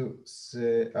wanted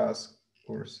to ask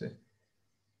or say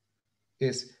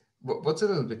is what's a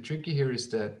little bit tricky here is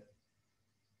that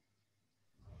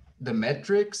the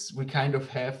metrics we kind of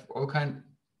have all kind.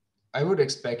 I would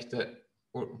expect that,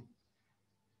 or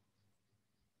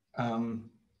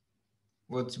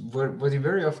what you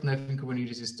very often have in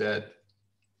Kubernetes is that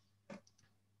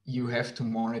you have to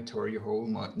monitor your whole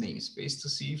namespace to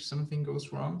see if something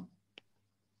goes wrong.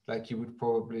 Like you would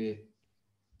probably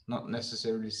not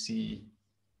necessarily see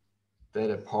that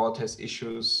a pod has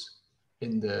issues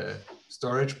in the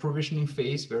storage provisioning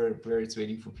phase where it's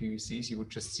waiting for PVCs. You would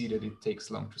just see that it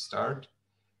takes long to start.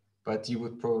 But you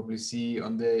would probably see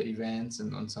on the events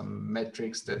and on some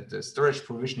metrics that the storage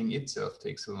provisioning itself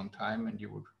takes a long time, and you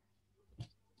would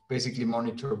basically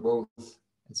monitor both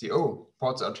and see, oh,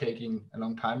 pods are taking a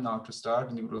long time now to start,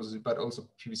 and you would also, but also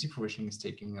PVC provisioning is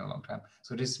taking a long time.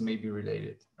 So this may be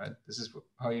related, right? This is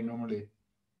how you normally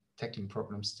tackling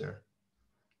problems there.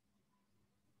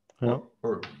 Yeah.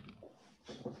 Or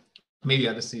maybe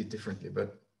others see it differently,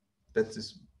 but that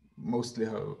is mostly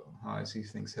how I see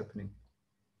things happening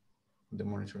on the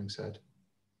monitoring side.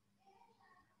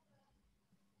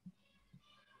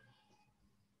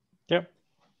 Yeah.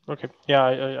 Okay.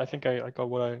 Yeah, I think I got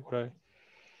what I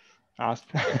asked.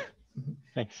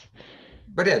 Thanks.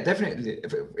 But yeah, definitely.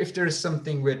 If there is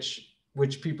something which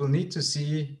people need to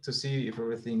see if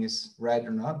everything is right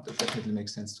or not, that definitely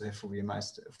makes sense to have for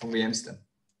VMs then.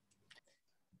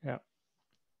 Yeah.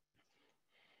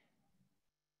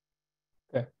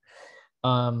 Okay.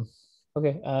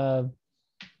 Okay.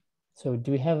 So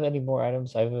do we have any more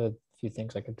items? I have a few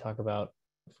things I could talk about.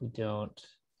 If we don't,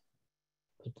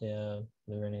 are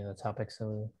there any other topics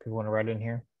that people want to write in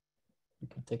here? We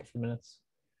can take a few minutes.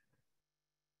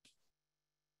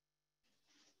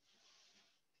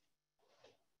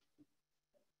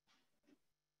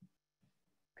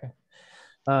 Okay.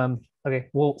 Okay.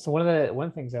 Well, so one of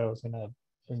the things that I was gonna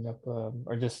bring up,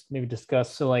 or just maybe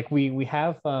discuss. So like we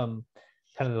have kind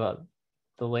of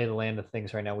the lay of the land of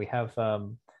things right now. We have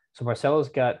so Marcelo's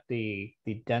got the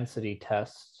density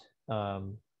test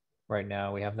right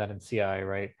now. We have that in CI,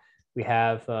 right? We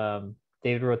have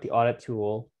David wrote the audit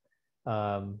tool.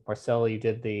 Marcelo, you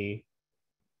did the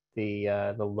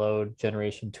load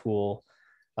generation tool.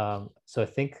 So I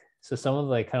think so. Some of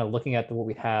like kind of looking at what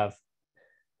we have,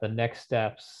 the next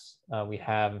steps we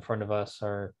have in front of us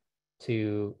are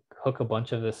to hook a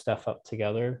bunch of this stuff up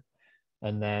together,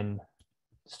 and then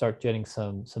start getting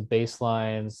some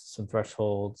baselines, some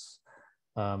thresholds.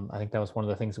 I think that was one of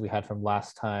the things that we had from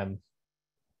last time.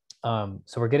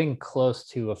 So we're getting close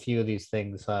to a few of these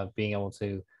things being able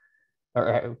to,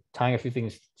 or tying a few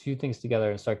things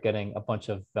together and start getting a bunch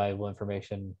of valuable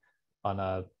information on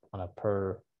a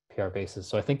per PR basis.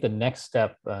 So I think the next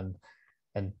step, and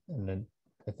then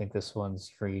I think this one's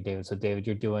for you, David. So David,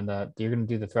 you're going to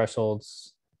do the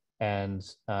thresholds, and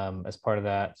as part of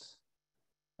that,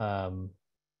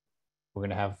 we're going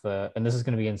to have and this is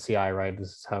going to be in CI, right?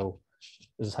 This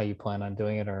is how you plan on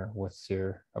doing it, or what's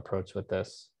your approach with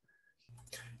this?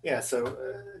 Yeah, so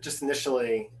just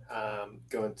initially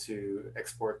going to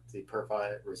export the per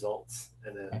results,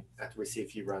 and then after we see a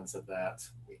few runs of that,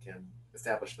 we can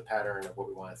establish the pattern of what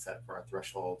we want to set for our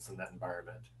thresholds in that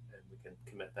environment, and we can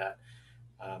commit that.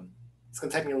 It's going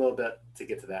to take me a little bit to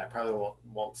get to that. I probably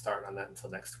won't start on that until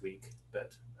next week,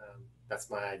 but that's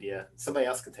my idea. Somebody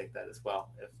else can take that as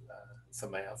well if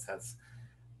somebody else has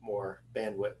more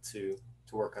bandwidth to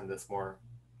work on this more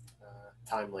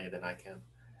timely than I can.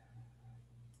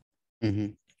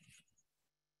 Mm-hmm.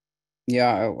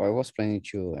 Yeah, I was planning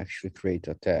to actually create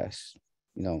a test,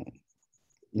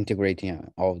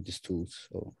 integrating all of these tools.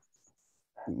 So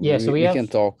Yeah, so we can have-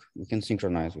 talk. We can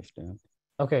synchronize with that.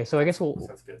 Okay, so I guess we'll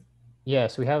Sounds good. yeah,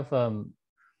 so we have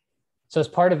so as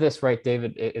part of this, right,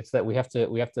 David, it's that we have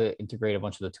to integrate a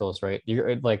bunch of the tools, right?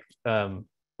 You're like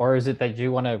or is it that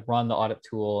you want to run the audit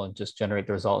tool and just generate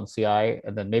the result in CI,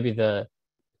 and then maybe the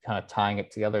kind of tying it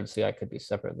together in CI could be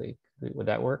separately? Would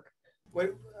that work?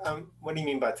 What do you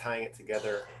mean by tying it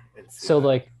together? So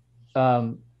like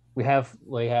we have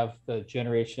the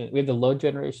generation, we have the load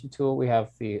generation tool, we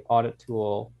have the audit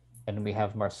tool, and we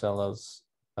have Marcelo's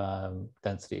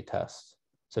density test.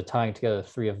 So tying together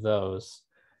three of those,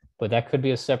 but that could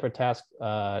be a separate task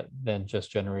than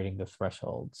just generating the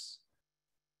thresholds.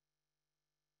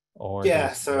 Or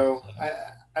yeah, so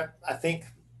I think,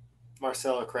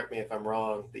 Marcelo, correct me if I'm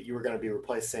wrong, that you were going to be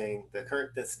replacing the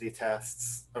current density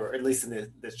tests, or at least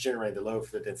that's generating the load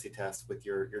for the density test, with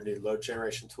your new load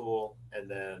generation tool, and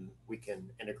then we can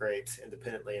integrate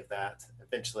independently of that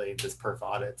eventually this perf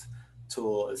audit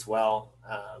tool as well.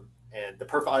 And the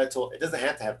perf audit tool, it doesn't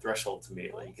have to have thresholds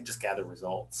immediately. You can just gather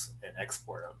results and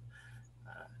export them,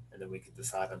 and then we can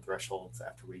decide on thresholds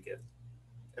after we get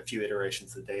a few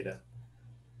iterations of data.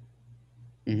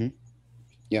 Mm-hmm.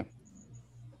 Yeah.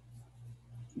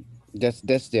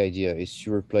 That's the idea, is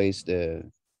to replace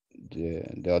the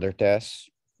other tasks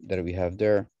that we have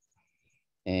there,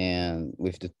 and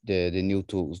with the new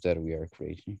tools that we are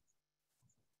creating.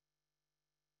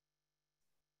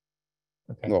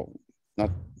 Okay. Well,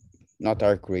 not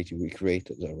our creating, we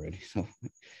created already. So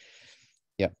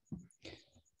yeah.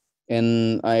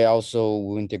 And I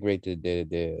also integrated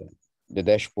the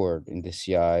dashboard in the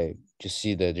CI to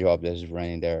see the job that's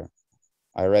running there.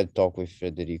 I already talked with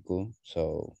Federico,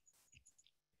 so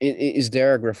it is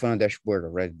there a Grafana dashboard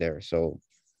already there. So,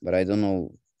 but I don't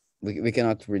know, we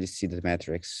cannot really see the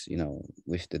metrics,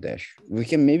 with the dash. We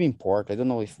can maybe import. I don't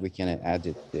know if we can add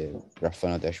the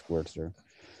Grafana dashboards there,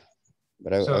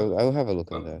 but I'll have a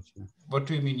look at that. Yeah. What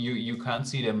do you mean you can't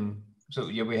see them? So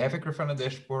yeah, we have a Grafana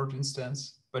dashboard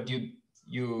instance, but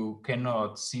you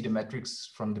cannot see the metrics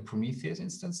from the Prometheus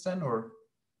instance then, or?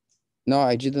 No,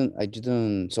 I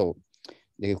didn't. So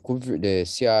the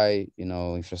CI,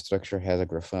 infrastructure has a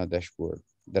Grafana dashboard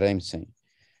that I'm saying,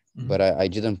 but I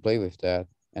didn't play with that,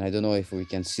 and I don't know if we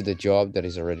can see the job that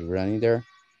is already running there.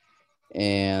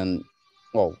 And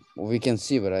well, we can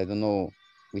see, but I don't know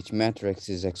which metrics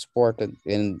is exported,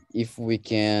 and if we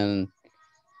can,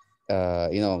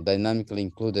 dynamically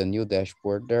include a new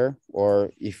dashboard there,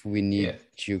 or if we need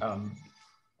to.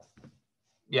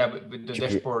 Yeah, but the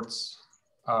dashboards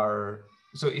are,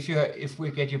 so if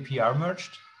we get your PR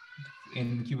merged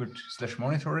in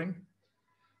Qubit/monitoring,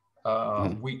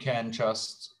 we can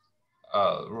just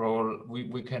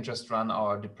we can just run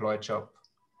our deploy job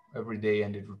every day,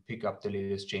 and it would pick up the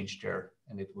latest change there,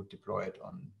 and it would deploy it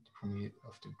on the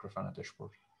Grafana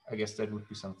dashboard. I guess that would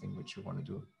be something which you want to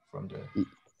do from the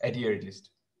idea at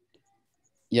least.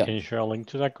 Yeah. Can you share a link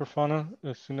to that Grafana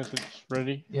as soon as it's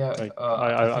ready? Yeah, like,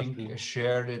 I think I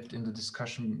shared it in the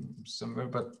discussion somewhere,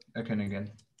 but I can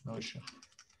again, no issue.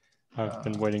 I've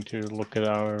been waiting to look at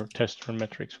our test for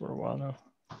metrics for a while now.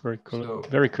 Very cool, So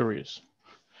very curious.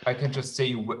 I can just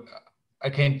say, I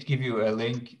can't give you a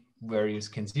link where you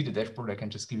can see the dashboard. I can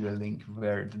just give you a link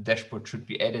where the dashboard should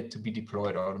be added to be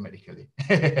deployed automatically.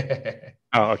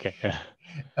 Oh, okay. Yeah.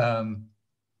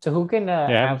 So who can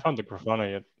I haven't found the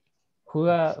Grafana yet. Who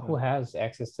has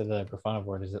access to the Grafana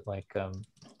board? Is it like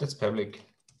that's public?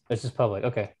 It's just public.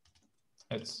 Okay.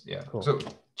 It's cool. So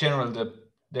general, the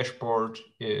dashboard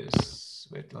is,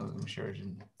 wait, let me share it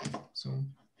in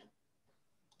Zoom.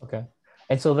 Okay.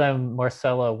 And so then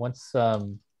Marcelo, once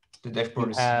the dashboard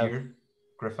is here,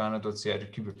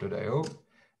 grafana.ci.qubit.io,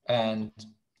 and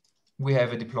we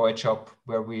have a deploy job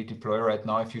where we deploy right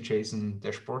now a few JSON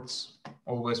dashboards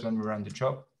always when we run the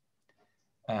job.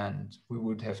 And we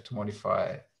would have to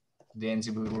modify the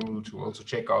Ansible rule to also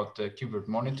check out the Qubit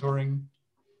monitoring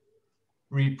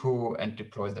repo and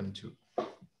deploy them too.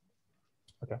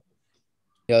 Okay.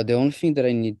 Yeah, the only thing that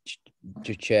I need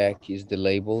to check is the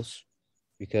labels,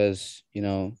 because,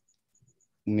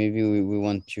 maybe we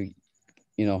want to,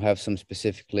 have some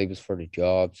specific labels for the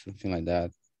job, something like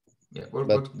that. Yeah,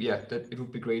 that it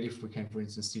would be great if we can, for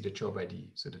instance, see the job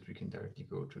ID so that we can directly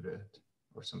go to that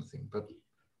or something. But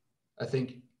I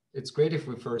think it's great if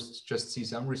we first just see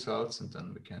some results and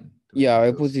then we can. Yeah,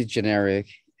 I put it generic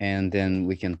and then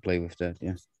we can play with that.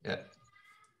 Yeah. Yeah.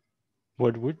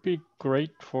 What would be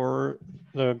great for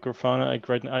the Grafana,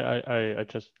 I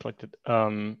just clicked it. I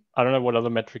don't know what other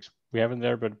metrics we have in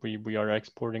there, but we are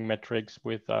exporting metrics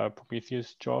with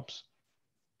Prometheus jobs,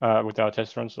 with our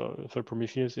test runs for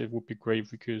Prometheus. It would be great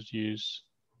if we could use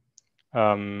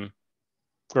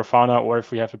Grafana, or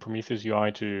if we have the Prometheus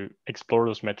UI to explore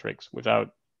those metrics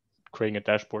without creating a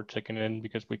dashboard, checking it in,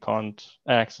 because we can't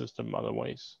access them other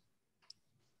ways.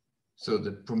 So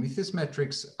the Prometheus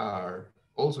metrics are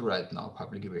also right now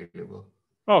publicly available.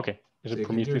 Oh, okay. Is So it you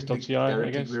can Prometheus.ci, I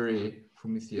directly guess? query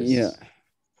Prometheus. Yeah.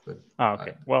 But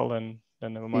Okay. Well, then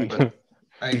never mind. but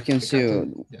You can see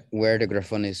yeah. where the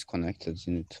Grafana is connected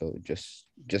in it. So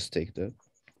just take that.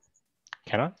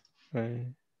 Can I?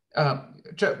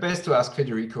 Best to ask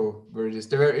Federico where it is.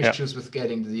 There are Yeah. issues with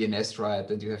getting the DNS right,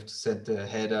 and you have to set the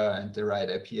header and the right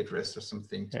IP address or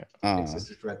something to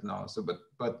access it right now. So, but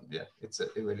yeah, it's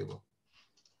available.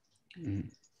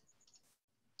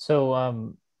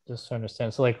 So just to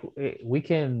understand, so like we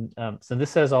can so this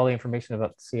says all the information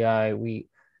about the CI.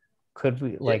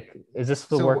 Is this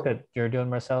the work that you're doing,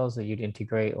 Marcel? Is that you'd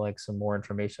integrate like some more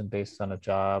information based on a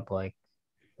job, like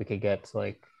we could get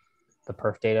like the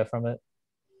perf data from it?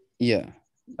 Yeah,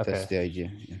 okay. That's the idea.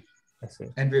 Yeah. I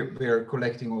see. And we're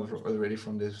collecting already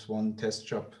from this one test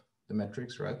job the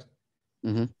metrics, right?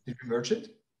 Mm-hmm. Did we merge it,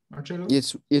 Marcello?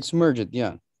 It's merged.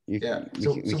 Yeah. We can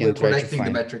we're try collecting to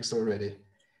the metrics already.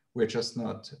 We're just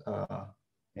not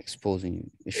exposing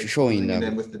showing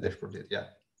them with the dashboard. Yeah.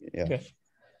 Okay.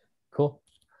 Cool.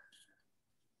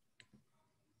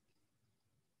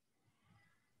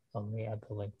 Let me add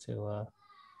the link to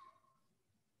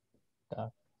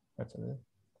doc. That's it.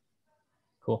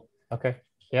 Cool. Okay.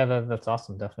 Yeah, that's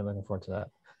awesome. Definitely looking forward to that.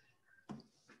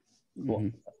 Cool.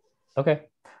 Mm-hmm. Okay.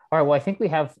 All right. Well, I think we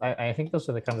have. I think those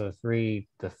are the kind of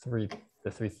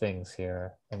the three things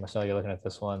here. And Marcel, you're looking at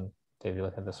this one. Dave, you're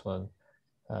looking at this one.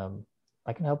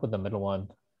 I can help with the middle one.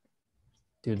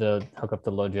 Hook up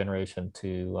the load generation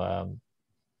to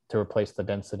replace the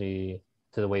density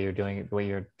to the way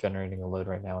you're generating a load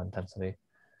right now in density.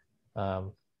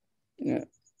 Yeah.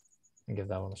 And give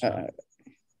that one a shot.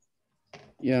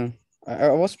 Yeah. I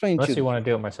was planning Unless you want to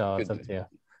do it, Marcel, it's up to you.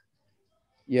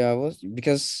 Yeah, I was,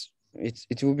 because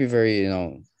it will be very,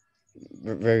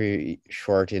 very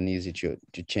short and easy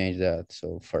to change that.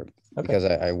 So because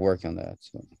I work on that.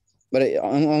 So, but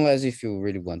unless if you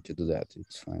really want to do that,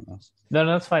 it's fine also. No,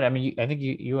 that's fine. I mean, I think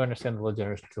you understand the load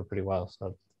generation tool pretty well, so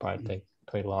it'll probably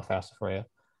take a lot faster for you.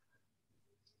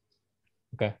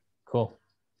 Okay, cool.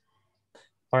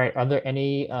 All right, are there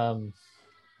any other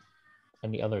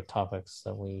topics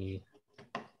that we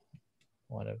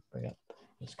want to bring up,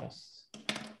 discuss?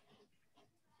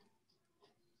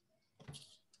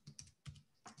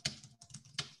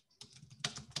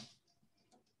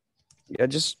 Yeah,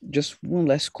 just one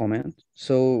last comment.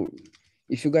 So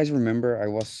if you guys remember, I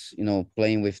was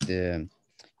playing with the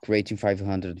creating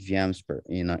 500 VMs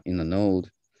in a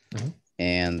node,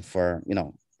 and for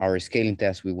our scaling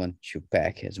test, we want to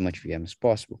pack as much VM as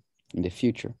possible in the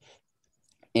future.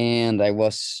 And I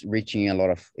was reaching a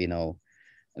lot of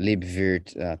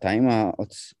libvirt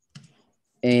timeouts,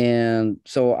 and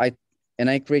so I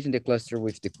created the cluster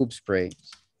with the kube spray,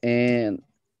 and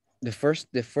the first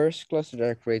cluster that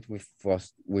I created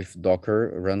was with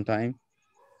Docker runtime.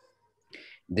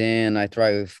 Then I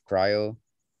tried with cryo,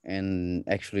 and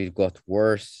actually it got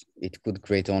worse. It could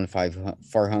create only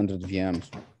 400 VMs,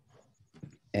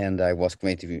 and I was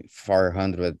creating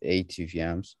 480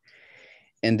 VMs.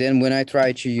 And then when I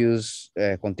tried to use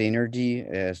containerd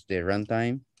as the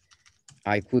runtime,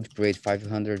 I could create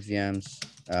 500 VMs,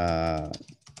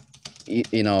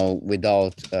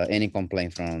 without any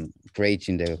complaint from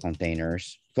creating the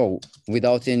containers. So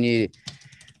without any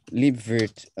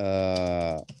libvirt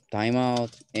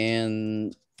timeout.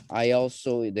 And I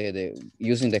also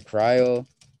using the cryo,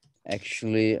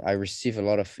 actually I received a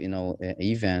lot of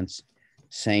events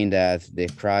saying that the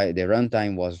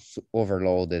runtime was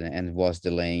overloaded and was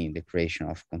delaying the creation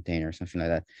of containers, something like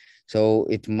that. So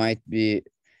it might be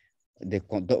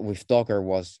with Docker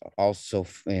was also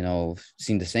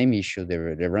seeing the same issue.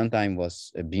 The runtime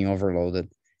was being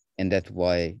overloaded, and that's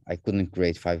why I couldn't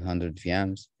create 500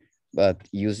 VMs. But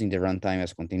using the runtime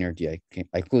as containerd,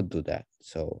 I could do that.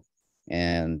 So,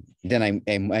 and then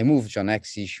I moved to an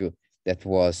next issue that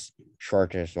was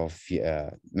shortage of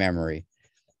memory,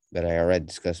 that I already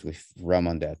discussed with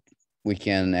Raman, that we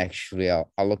can actually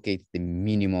allocate the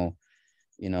minimal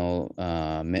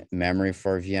memory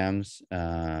for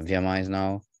VMIs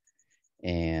now,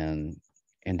 and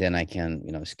then I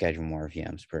can schedule more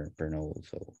VMs per node.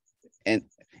 So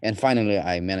and finally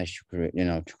I managed to create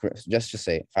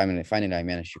finally I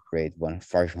managed to create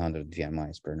 500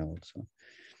 VMIs per node. So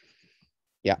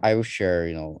yeah, I will share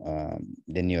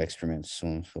the new experiments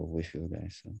soon with you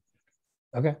guys. So.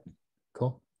 Okay,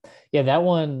 cool. Yeah, that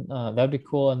one that'd be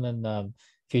cool. And then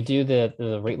if you do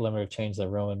the rate limiter change that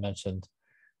Roman mentioned,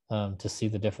 to see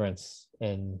the difference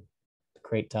in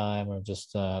create time or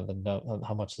just the note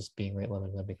how much is being rate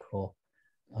limited, that'd be cool.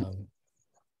 Okay.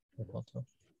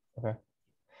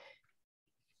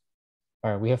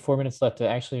 All right, we have 4 minutes left. I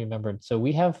actually remembered. So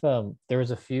we have there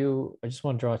was a few. I just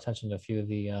want to draw attention to a few of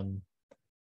the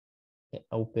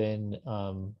open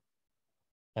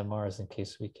MRs in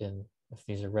case we can, if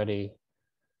these are ready.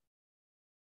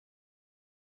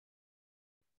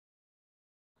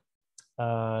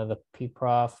 The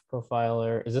PProf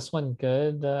profiler, is this one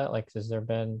good? Like, has there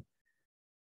been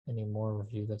any more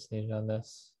review that's needed on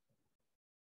this?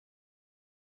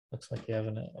 Looks like you have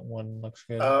one looks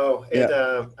good. Oh,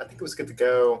 I think it was good to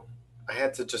go. I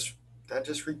had to just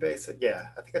rebase it. Yeah,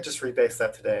 I think I just rebased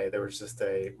that today. There was just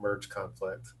a merge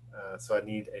conflict. So I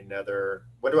need another.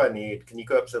 What do I need? Can you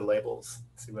go up to the labels,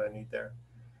 see what I need there?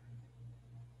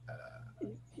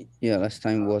 Yeah, last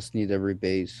time was need a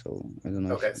rebase, so I don't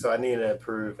know. Okay, so I need to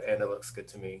approve, and it looks good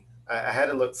to me. I had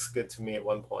it looks good to me at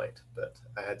one point, but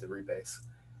I had to rebase.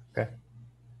 Okay.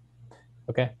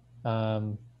 Okay.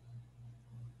 All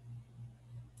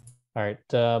right.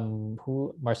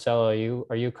 Who, Marcelo,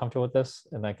 are you comfortable with this?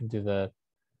 And I can do the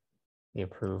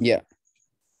approve. Yeah.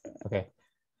 Okay.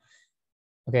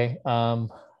 Okay. Do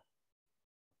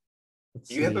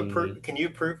you have approve? Can you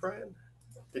approve, Ryan?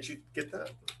 Did you get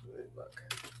that? Look.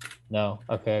 No.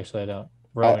 Okay. Actually, I don't.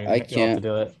 Roman, I you'll have to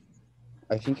do it.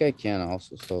 I think I can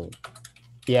also. So.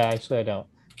 Yeah. Actually, I don't.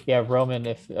 Yeah, Roman.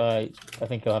 If I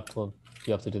think you'll have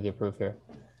to do the approve here.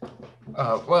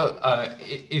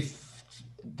 If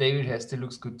David has the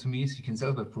looks good to me, so you can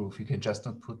self-approve. You can just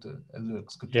not put a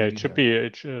looks good to me. Yeah, it should be.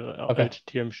 Okay.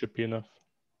 LTTM should be enough.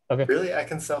 Okay. Really, I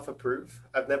can self-approve.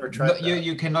 I've never tried. No,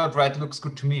 you cannot write looks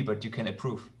good to me, but you can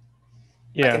approve.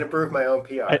 Yeah. I can approve my own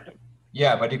PR.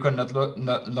 Yeah, but you cannot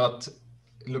not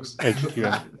looks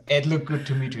add look good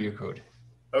to me to your code.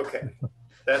 Okay.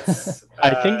 That's.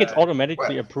 I think it's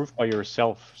automatically approved by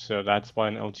yourself, so that's why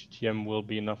an LTTM will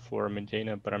be enough for a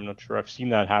maintainer. But I'm not sure. I've seen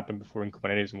that happen before in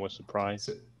Kubernetes and was surprised.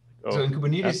 So in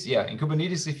Kubernetes, in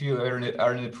Kubernetes, if you are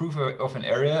an approver of an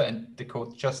area and the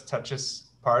code just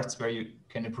touches parts where you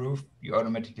can approve, you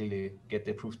automatically get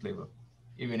the approved label,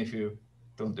 even if you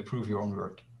don't approve your own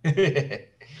work.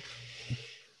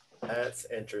 That's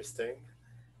interesting.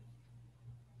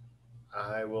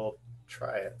 I will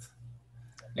try it.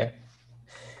 Yeah.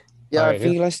 Yeah, right,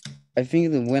 I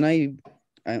think that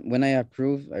when I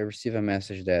approve, I receive a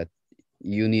message that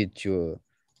you need to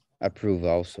approve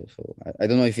also. So I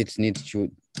don't know if it needs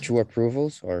two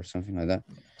approvals or something like that.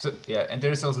 So yeah, and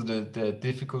there is also the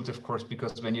difficulty, of course,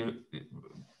 because when you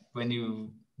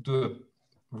do a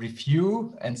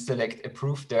review and select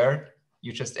approve there,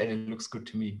 you just add it looks good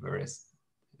to me, whereas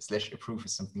 /approve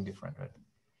is something different, right?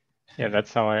 Yeah,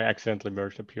 that's how I accidentally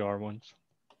merged the PR once.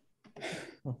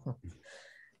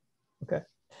 Okay.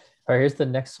 All right, here's the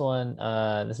next one.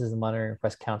 This is the monitoring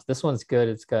request counts. This one's good.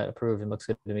 It's got approved and looks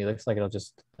good to me. Looks like it'll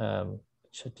just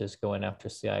should just go in after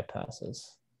CI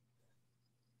passes.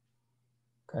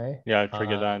 Okay. Yeah, I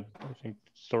triggered that. I think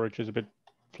storage is a bit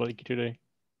flaky today.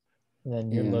 And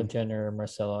then your load generator,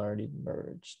 Marcelo, already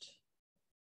merged.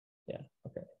 Yeah.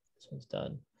 Okay. This one's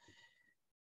done.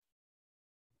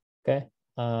 Okay.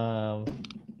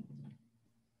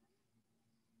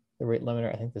 The rate limiter,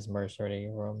 I think this merged already.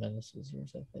 Roman, this is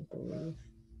yours, I believe.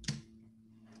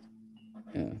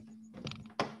 Yeah.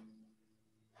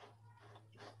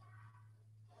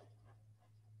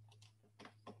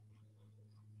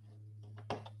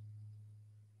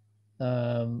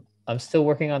 I'm still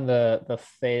working on the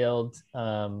failed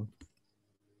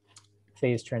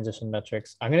phase transition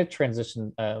metrics. I'm going to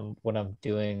transition what I'm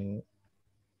doing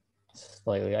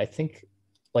slightly. I think,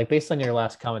 like, based on your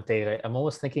last comment, David, I'm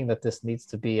almost thinking that this needs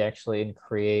to be actually in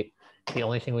create. The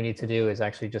only thing we need to do is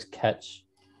actually just catch.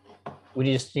 We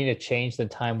just need to change the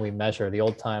time we measure. The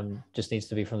old time just needs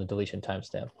to be from the deletion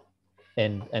timestamp,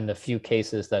 and the few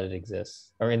cases that it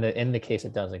exists, or in the case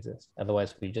it does exist.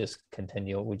 Otherwise, we just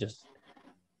continue. We just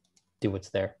do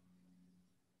what's there.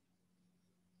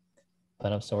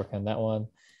 But I'm still working on that one.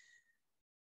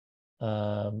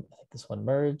 I think this one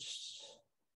merged.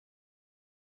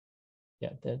 Yeah,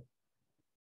 it did.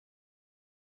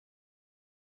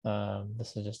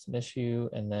 This is just an issue,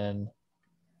 and then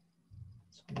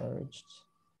it's merged.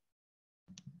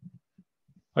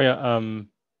 Oh yeah.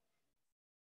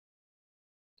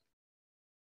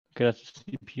 Okay, that's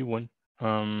the CPU one.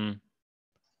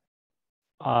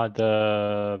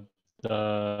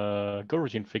 The Go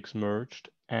routine fix merged,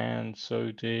 and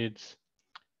so did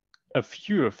a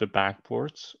few of the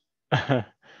backports, but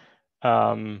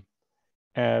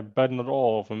not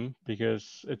all of them,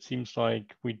 because it seems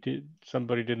like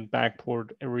somebody didn't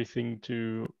backport everything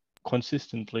to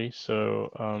consistently. So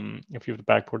if you have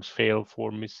the backports fail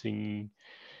for missing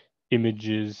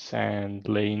images and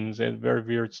lanes and very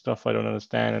weird stuff I don't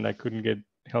understand, and I couldn't get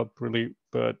help really,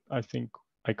 but I think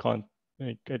I can't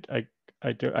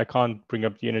I can't bring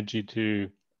up the energy to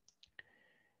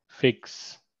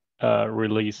fix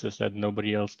releases that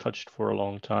nobody else touched for a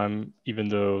long time, even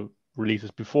though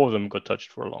releases before them got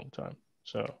touched for a long time.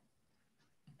 So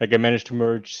like I managed to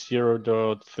merge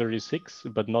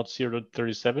 0.36 but not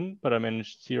 0.37, but I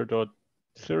managed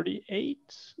 0.38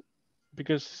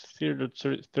 because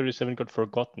 0.37 got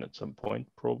forgotten at some point,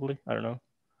 probably. I don't know.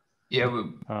 Yeah,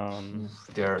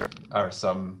 there are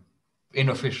some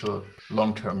unofficial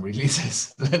long-term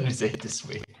releases. Let me say it this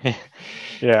way.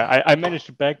 Yeah, I managed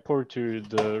to backport to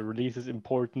the releases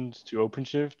important to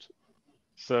OpenShift,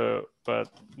 so but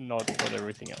not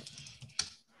everything else.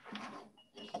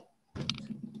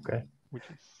 Okay. Which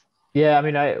is Yeah, I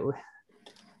mean,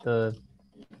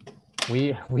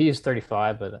 we used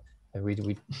 35, but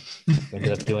we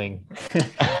ended up doing.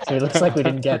 So it looks like we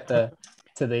didn't get to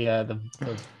the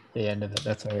end of it.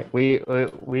 That's all right. We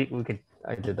could.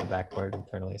 I did the backboard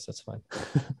internally, so it's fine.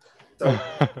 So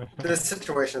this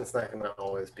situation's not going to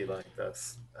always be like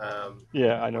this.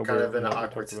 Yeah, I know. We're kind of in an we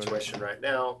awkward talked about it. situation right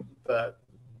now, but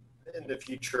in the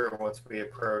future, once we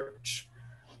approach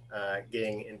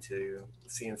getting into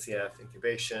CNCF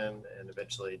incubation and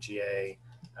eventually GA,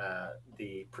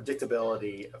 the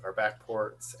predictability of our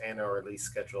backports and our release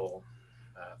schedule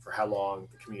for how long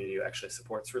the community actually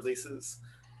supports releases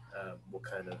will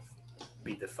kind of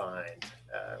be defined.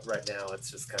 Right now, it's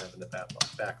just kind of in the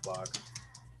backlog.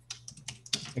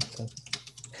 Makes sense.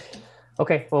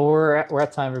 Okay, well, we're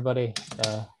at time, everybody.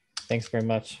 Thanks very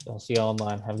much. I'll see you all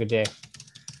online. Have a good day.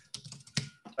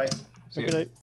 Bye. See you. Okay.